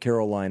 North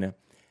Carolina,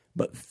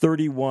 but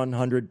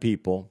 3,100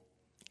 people,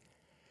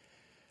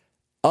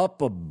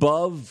 up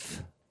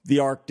above the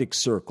Arctic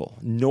Circle,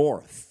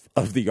 north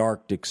of the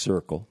Arctic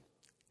Circle.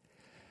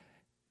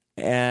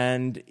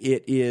 And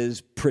it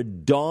is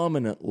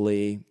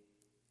predominantly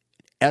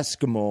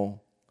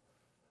Eskimo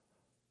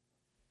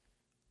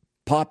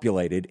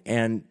populated,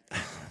 and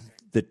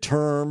the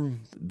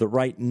term, the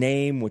right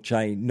name, which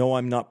I know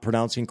I'm not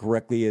pronouncing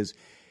correctly, is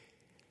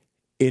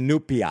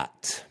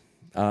Inupiat.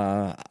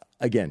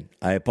 Again,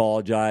 I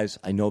apologize.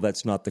 I know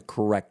that's not the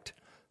correct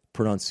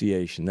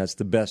pronunciation. That's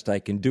the best I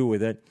can do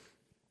with it.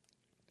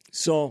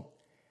 So,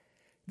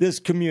 this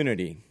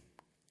community,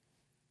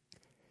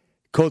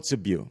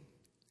 Kotzebue,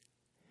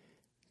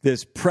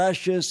 this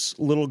precious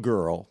little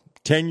girl,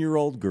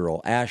 10-year-old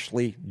girl,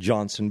 Ashley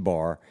Johnson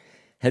Barr,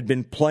 had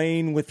been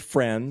playing with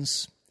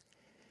friends,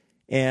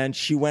 and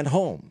she went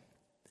home.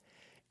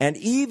 And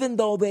even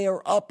though they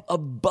are up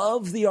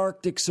above the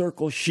Arctic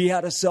Circle, she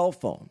had a cell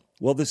phone.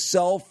 Well, the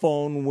cell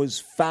phone was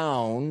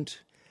found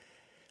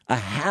a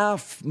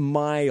half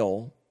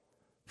mile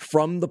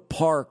from the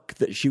park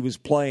that she was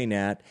playing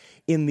at,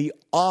 in the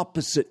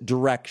opposite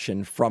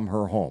direction from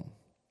her home.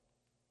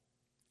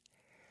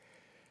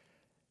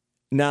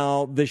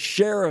 Now, the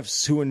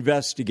sheriffs who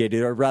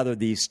investigated, or rather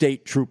the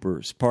state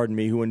troopers,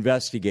 who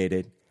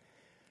investigated,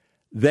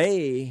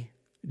 they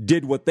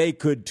did what they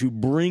could to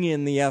bring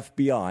in the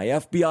FBI.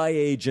 FBI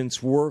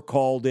agents were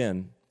called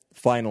in.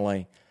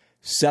 Finally,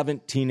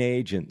 17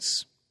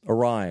 agents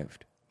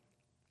arrived.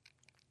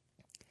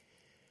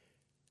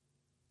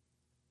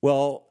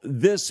 Well,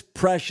 this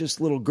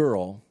precious little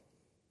girl,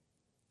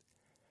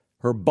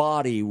 her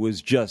body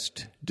was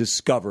just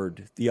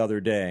discovered the other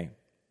day.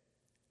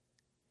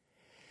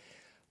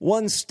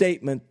 One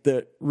statement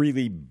that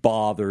really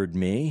bothered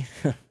me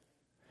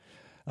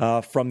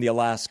from the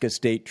Alaska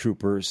State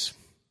Troopers,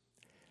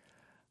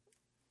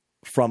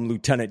 from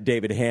Lieutenant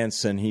David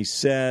Hansen, he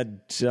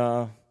said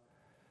that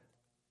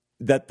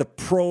the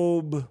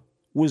probe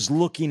was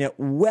looking at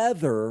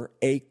whether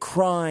a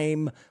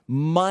crime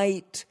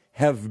might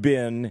have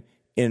been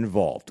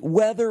involved,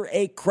 whether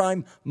a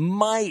crime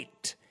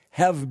might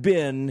have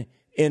been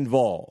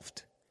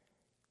involved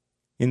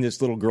in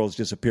this little girl's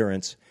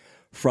disappearance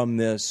from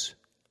this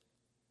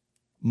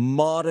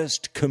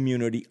modest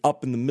community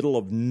up in the middle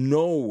of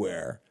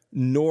nowhere,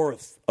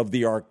 north of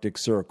the Arctic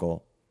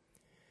Circle,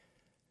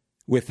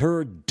 with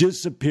her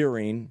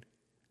disappearing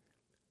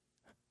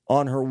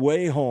on her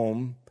way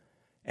home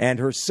and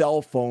her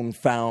cell phone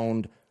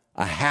found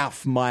a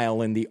half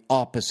mile in the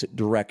opposite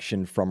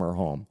direction from her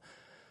home.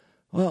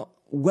 Well,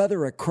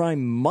 whether a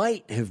crime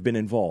might have been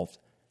involved,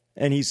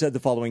 and he said the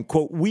following,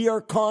 quote, "We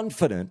are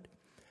confident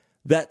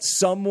that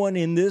someone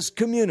in this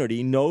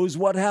community knows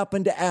what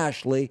happened to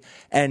Ashley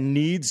and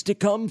needs to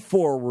come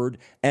forward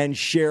and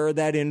share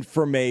that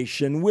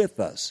information with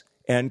us,"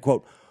 end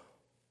quote.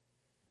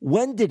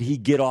 When did he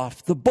get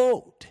off the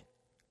boat?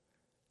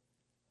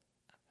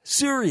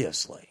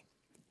 Seriously.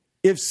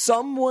 If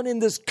someone in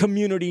this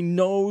community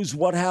knows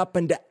what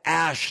happened to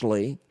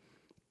Ashley,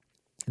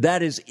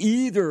 that is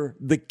either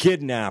the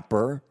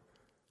kidnapper,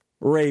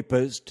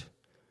 rapist,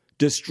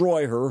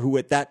 destroyer who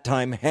at that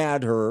time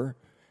had her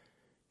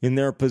in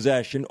their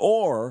possession,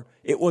 or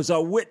it was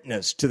a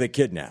witness to the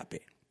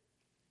kidnapping.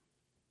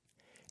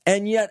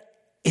 And yet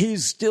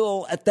he's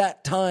still at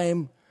that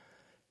time,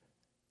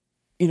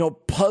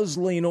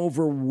 puzzling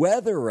over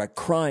whether a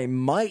crime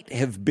might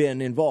have been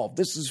involved.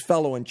 This is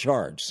fellow in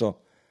charge, so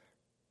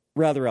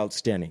rather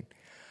outstanding.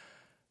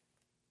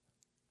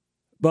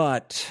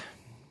 But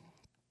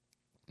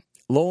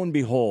lo and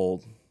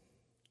behold,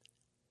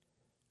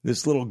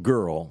 this little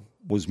girl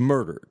was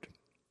murdered.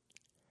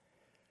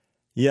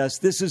 Yes,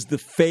 this is the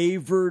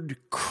favored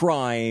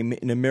crime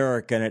in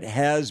America, and it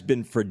has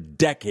been for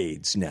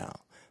decades now.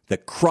 The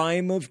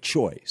crime of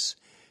choice,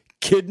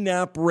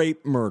 kidnap,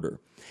 rape, murder.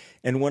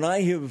 And when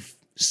I have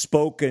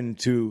spoken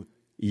to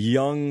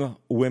young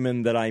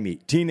women that I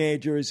meet,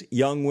 teenagers,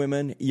 young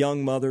women,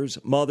 young mothers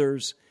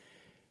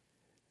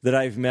that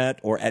I've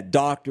met, or at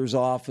doctor's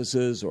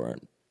offices or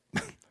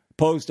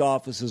post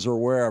offices or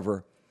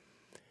wherever,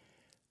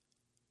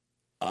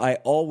 I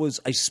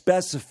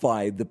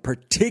specify the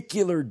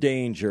particular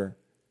danger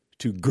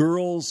to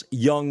girls,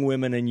 young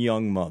women, and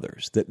young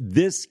mothers, that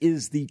this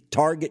is the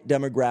target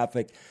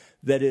demographic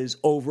that is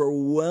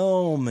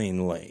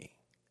overwhelmingly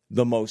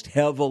the most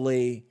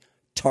heavily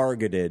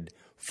targeted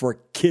for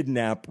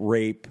kidnap,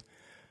 rape,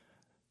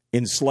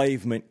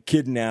 enslavement,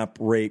 kidnap,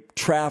 rape,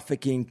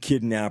 trafficking,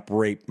 kidnap,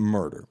 rape,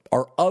 murder.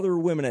 Are other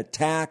women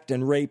attacked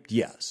and raped?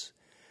 Yes.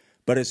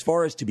 But as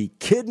far as to be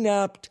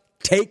kidnapped,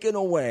 taken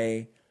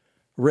away,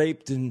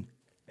 raped, and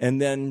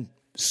then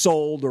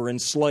sold or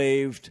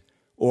enslaved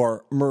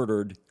or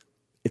murdered,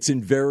 it's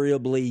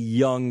invariably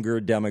younger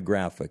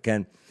demographic.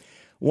 And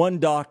one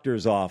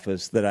doctor's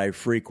office that I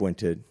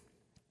frequented,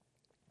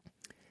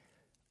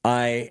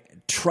 I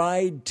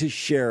tried to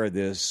share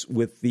this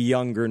with the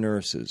younger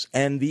nurses,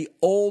 and the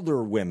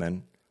older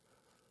women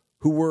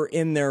who were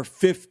in their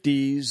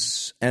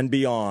 50s and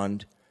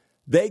beyond,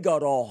 they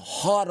got all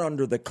hot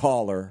under the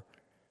collar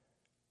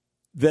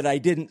that I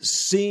didn't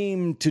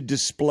seem to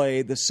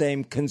display the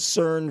same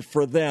concern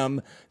for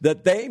them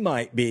that they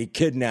might be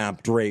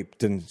kidnapped,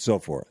 raped, and so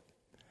forth.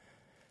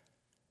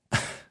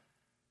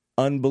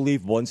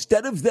 Unbelievable.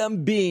 Instead of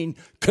them being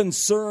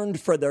concerned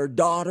for their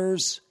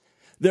daughters,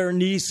 their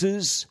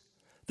nieces,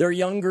 their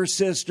younger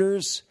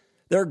sisters,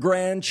 their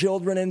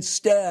grandchildren,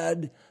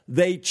 instead,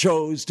 they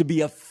chose to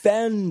be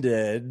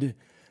offended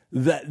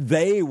that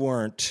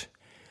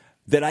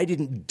that I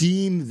didn't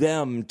deem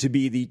them to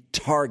be the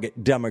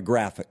target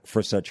demographic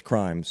for such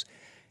crimes,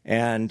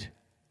 and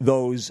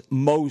those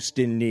most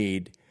in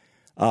need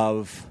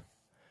of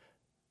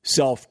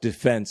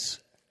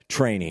self-defense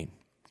training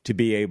to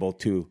be able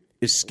to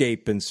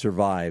escape and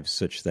survive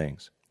such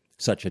things,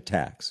 such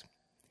attacks.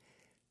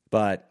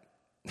 But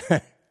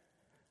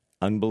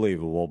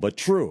unbelievable, but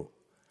true.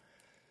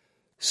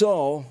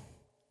 So,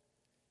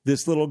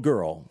 this little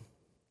girl,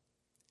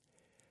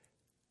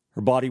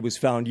 her body was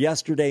found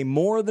yesterday,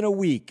 more than a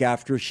week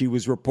after she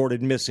was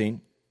reported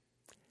missing.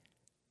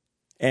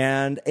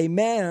 And a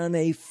man,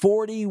 a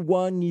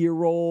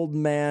 41-year-old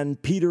man,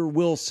 Peter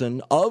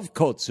Wilson of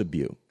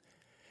Kotzebue,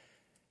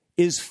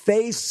 is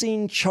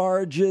facing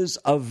charges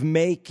of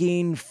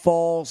making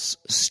false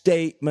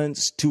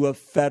statements to a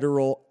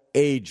federal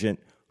agent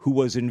who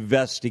was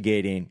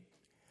investigating.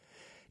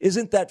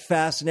 Isn't that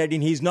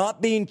fascinating? He's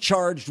not being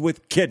charged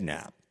with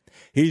kidnap.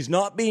 He's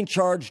not being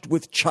charged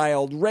with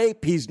child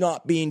rape. He's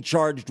not being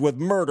charged with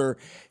murder.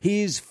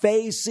 He's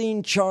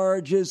facing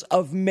charges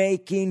of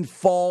making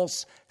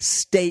false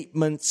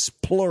statements,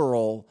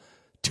 plural,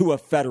 to a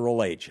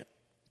federal agent.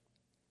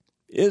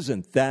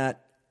 Isn't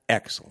that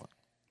excellent?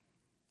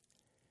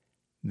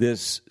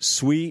 This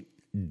sweet,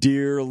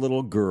 dear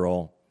little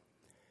girl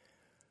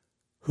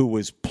who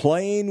was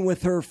playing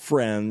with her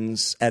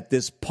friends at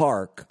this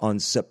park on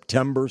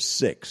September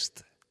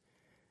 6th,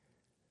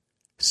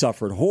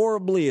 suffered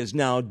horribly, is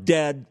now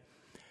dead.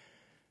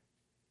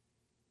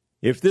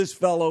 If this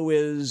fellow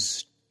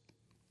is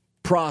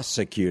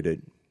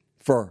prosecuted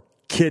for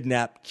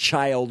kidnap,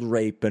 child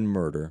rape, and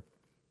murder,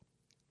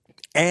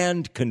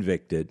 and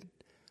convicted,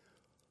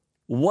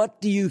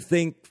 what do you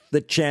think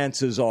the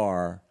chances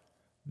are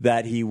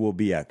that he will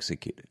be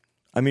executed?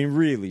 I mean,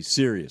 really,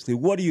 seriously,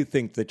 what do you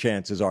think the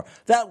chances are?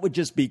 That would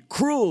just be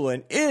cruel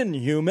and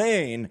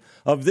inhumane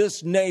of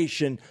this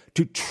nation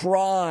to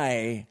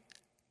try,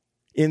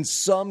 in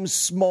some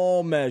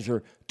small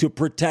measure, to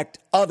protect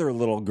other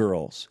little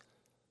girls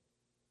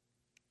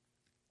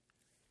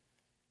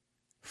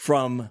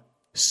from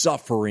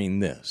suffering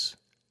this.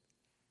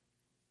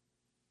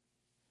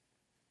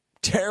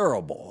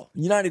 Terrible.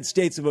 The United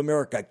States of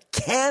America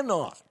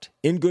cannot,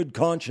 in good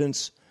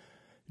conscience,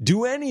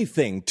 do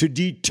anything to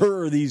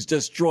deter these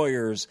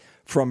destroyers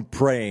from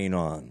preying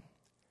on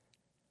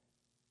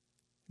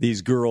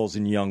these girls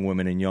and young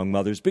women and young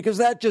mothers, because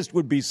that just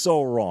would be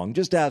so wrong.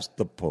 Just ask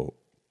the Pope.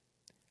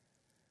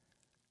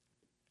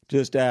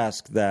 Just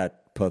ask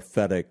that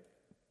pathetic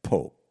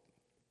Pope,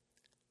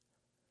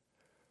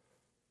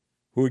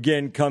 who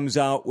again comes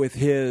out with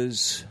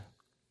his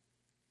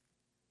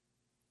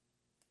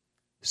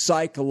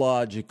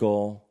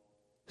psychological,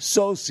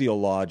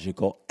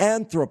 sociological,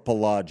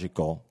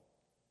 anthropological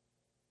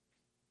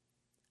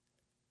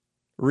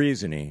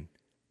reasoning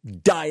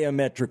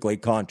diametrically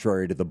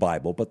contrary to the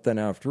Bible. But then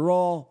after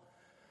all,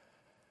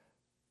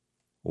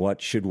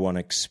 what should one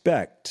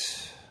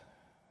expect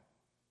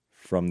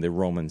from the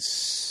Roman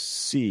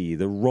See,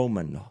 the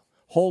Roman,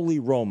 Holy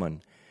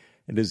Roman?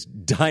 It is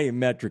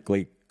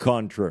diametrically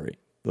contrary.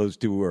 Those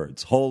two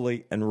words,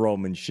 holy and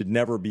Roman, should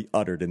never be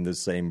uttered in the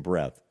same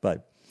breath.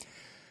 But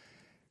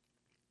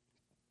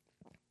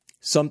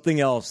something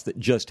else that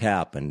just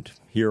happened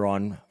here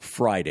on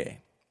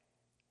Friday.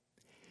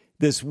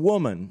 This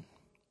woman,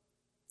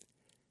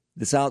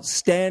 this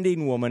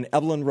outstanding woman,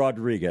 Evelyn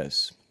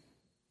Rodriguez,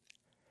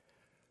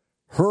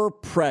 her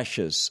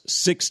precious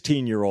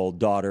 16-year-old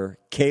daughter,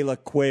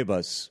 Kayla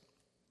Cuevas,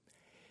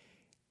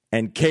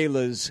 and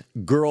Kayla's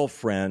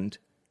girlfriend,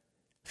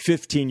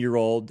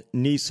 15-year-old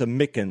Nisa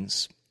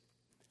Mickens,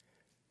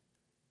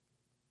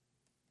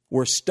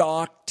 were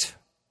stalked,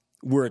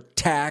 were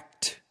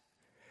attacked,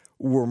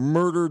 were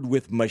murdered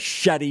with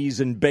machetes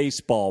and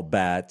baseball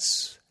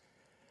bats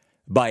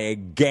by a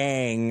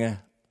gang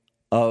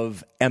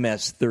of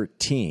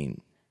MS-13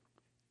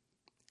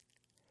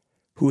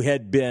 who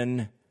had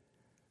been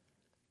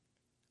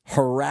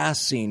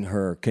harassing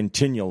her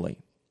continually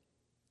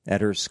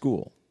at her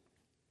school.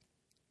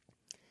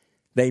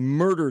 They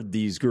murdered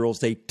these girls.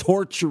 They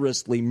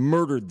torturously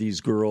murdered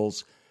these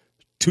girls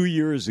 2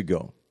 years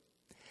ago.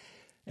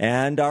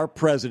 And our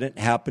president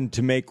happened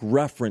to make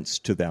reference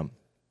to them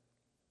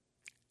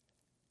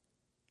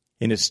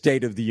in his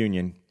State of the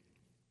Union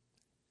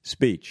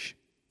speech,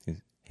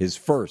 his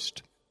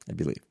first, I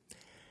believe.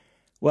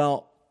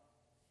 Well,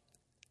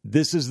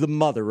 this is the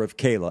mother of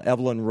Kayla,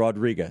 Evelyn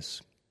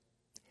Rodriguez.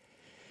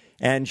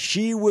 And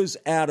she was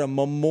at a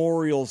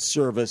memorial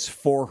service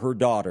for her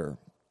daughter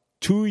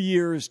 2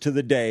 years to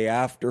the day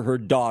after her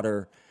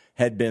daughter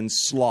had been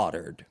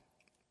slaughtered.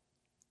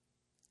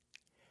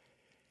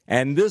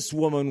 And this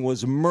woman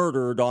was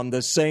murdered on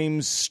the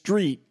same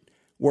street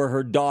where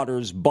her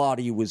daughter's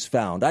body was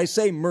found. I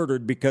say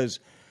murdered because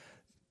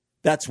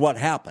that's what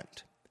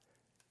happened.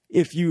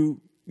 If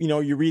you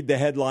read the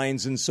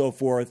headlines and so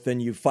forth,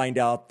 and you find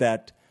out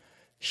that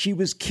she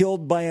was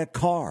killed by a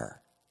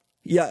car.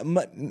 Yeah,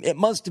 it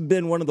must have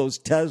been one of those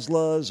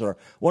Teslas or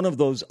one of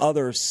those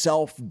other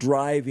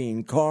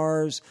self-driving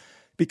cars,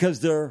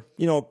 because there,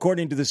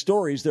 according to the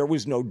stories, there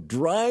was no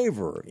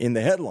driver in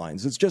the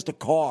headlines. It's just a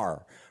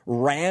car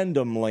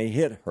randomly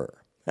hit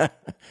her.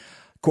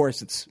 Of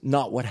course, it's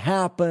not what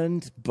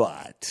happened,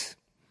 but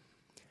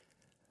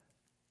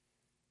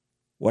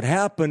what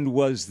happened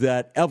was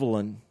that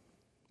Evelyn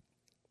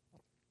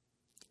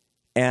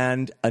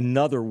and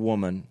another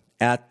woman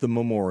at the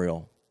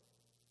memorial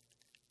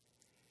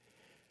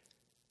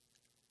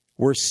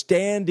were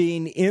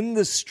standing in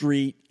the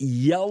street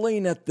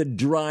yelling at the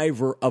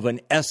driver of an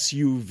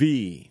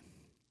SUV.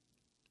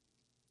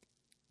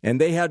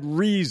 And they had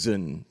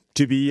reason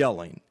to be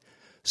yelling.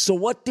 So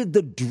what did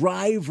the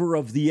driver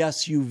of the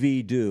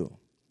SUV do?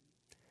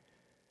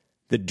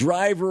 The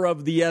driver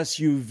of the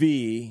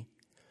SUV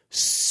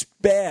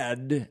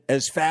sped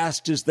as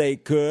fast as they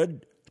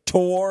could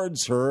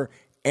towards her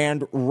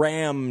and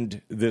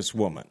rammed this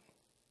woman.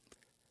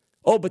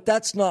 Oh, but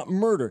that's not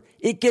murder.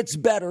 It gets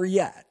better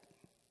yet.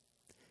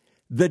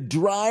 The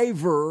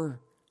driver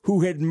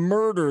who had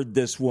murdered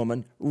this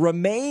woman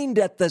remained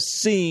at the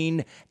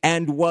scene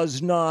and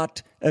was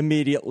not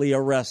immediately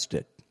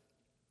arrested.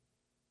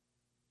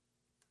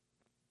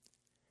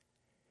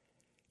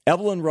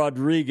 Evelyn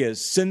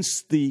Rodriguez,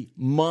 since the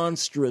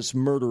monstrous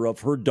murder of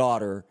her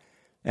daughter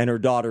and her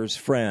daughter's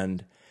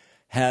friend,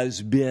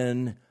 has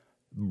been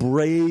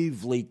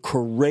bravely,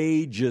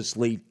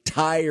 courageously,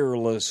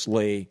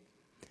 tirelessly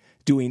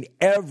doing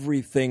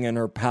everything in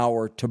her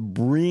power to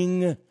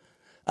bring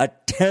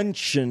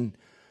attention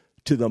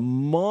to the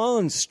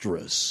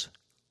monstrous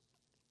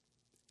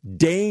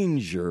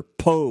danger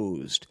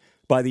posed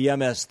by the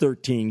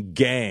MS-13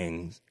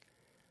 gang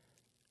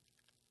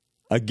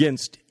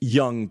against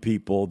young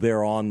people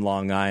there on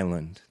Long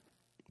Island.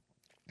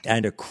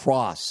 and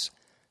across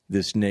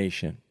this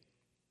nation.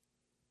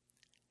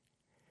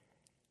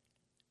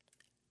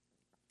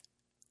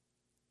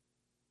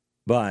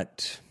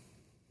 But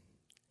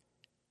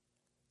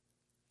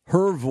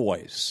her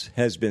voice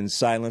has been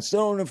silenced.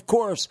 Oh, and of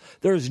course,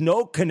 there's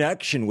no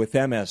connection with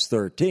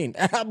MS-13.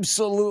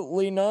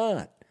 Absolutely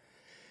not.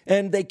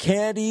 And they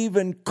can't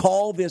even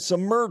call this a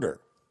murder.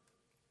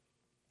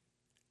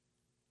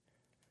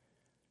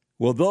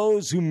 Well,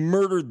 those who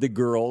murdered the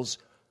girls,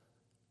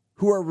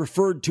 who are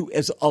referred to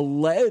as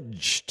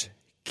alleged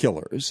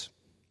killers,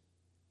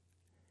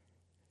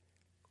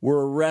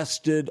 were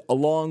arrested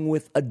along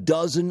with a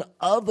dozen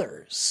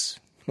others,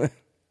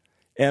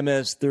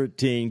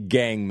 MS-13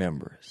 gang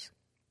members.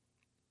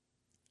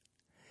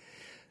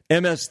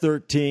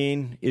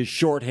 MS-13 is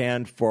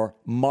shorthand for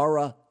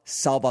Mara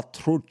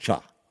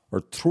Salvatrucha,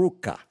 or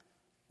Truca,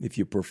 if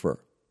you prefer.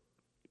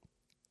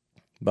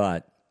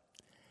 But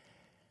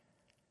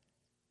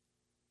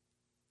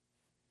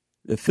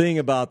the thing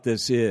about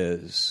this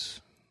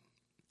is,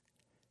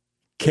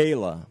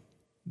 Kayla,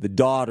 the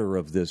daughter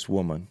of this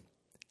woman,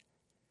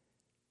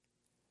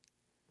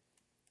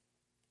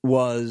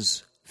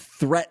 was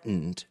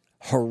threatened,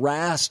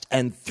 harassed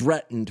and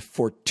threatened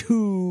for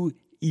 2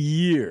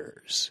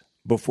 years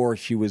before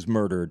she was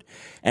murdered.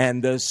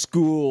 And the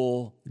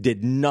school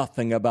did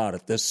nothing about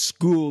it. The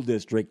school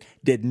district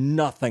did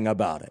nothing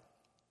about it.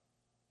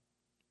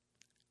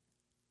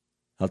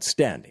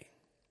 Outstanding.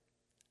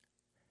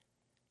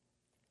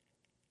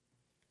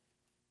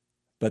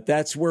 But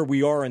that's where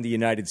we are in the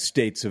United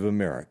States of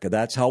America.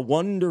 That's how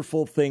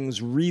wonderful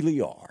things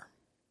really are.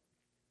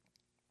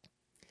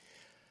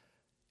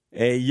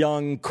 A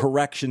young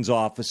corrections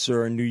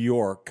officer in New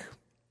York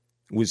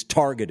was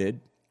targeted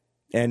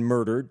and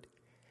murdered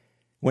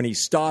when he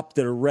stopped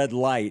at a red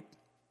light.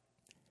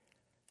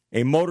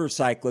 A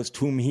motorcyclist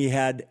whom he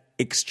had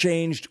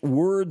exchanged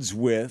words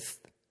with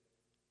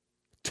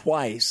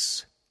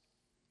twice.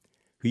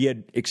 He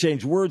had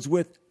exchanged words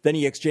with, then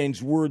he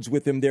exchanged words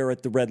with him there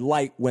at the red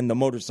light when the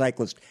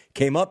motorcyclist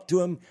came up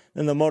to him,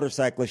 and the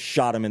motorcyclist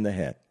shot him in the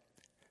head.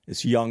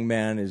 This young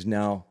man is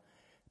now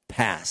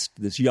passed.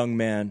 This young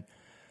man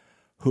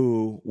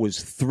who was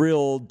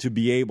thrilled to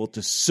be able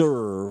to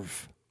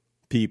serve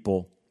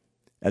people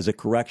as a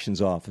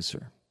corrections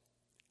officer.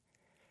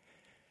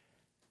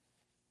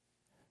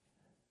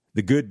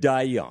 The good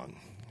die young.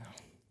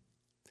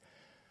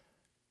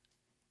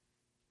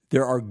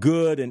 There are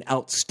good and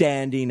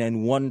outstanding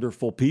and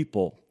wonderful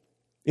people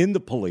in the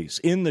police,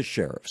 in the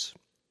sheriffs,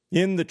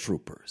 in the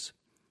troopers,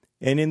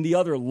 and in the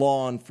other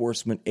law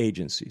enforcement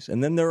agencies.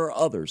 And then there are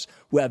others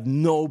who have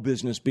no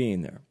business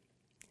being there.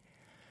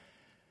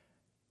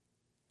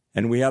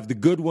 And we have the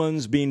good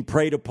ones being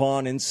preyed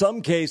upon, in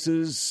some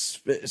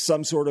cases,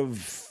 some sort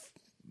of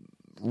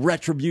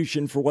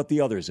retribution for what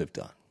the others have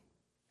done.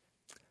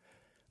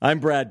 I'm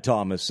Brad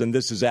Thomas, and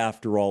this is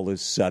After All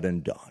Is Said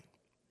and Done.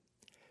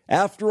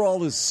 After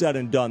all is said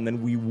and done,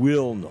 then we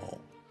will know,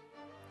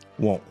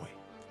 won't we?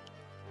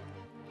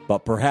 But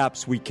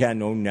perhaps we can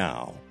know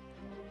now,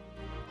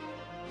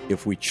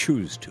 if we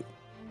choose to.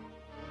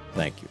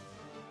 Thank you.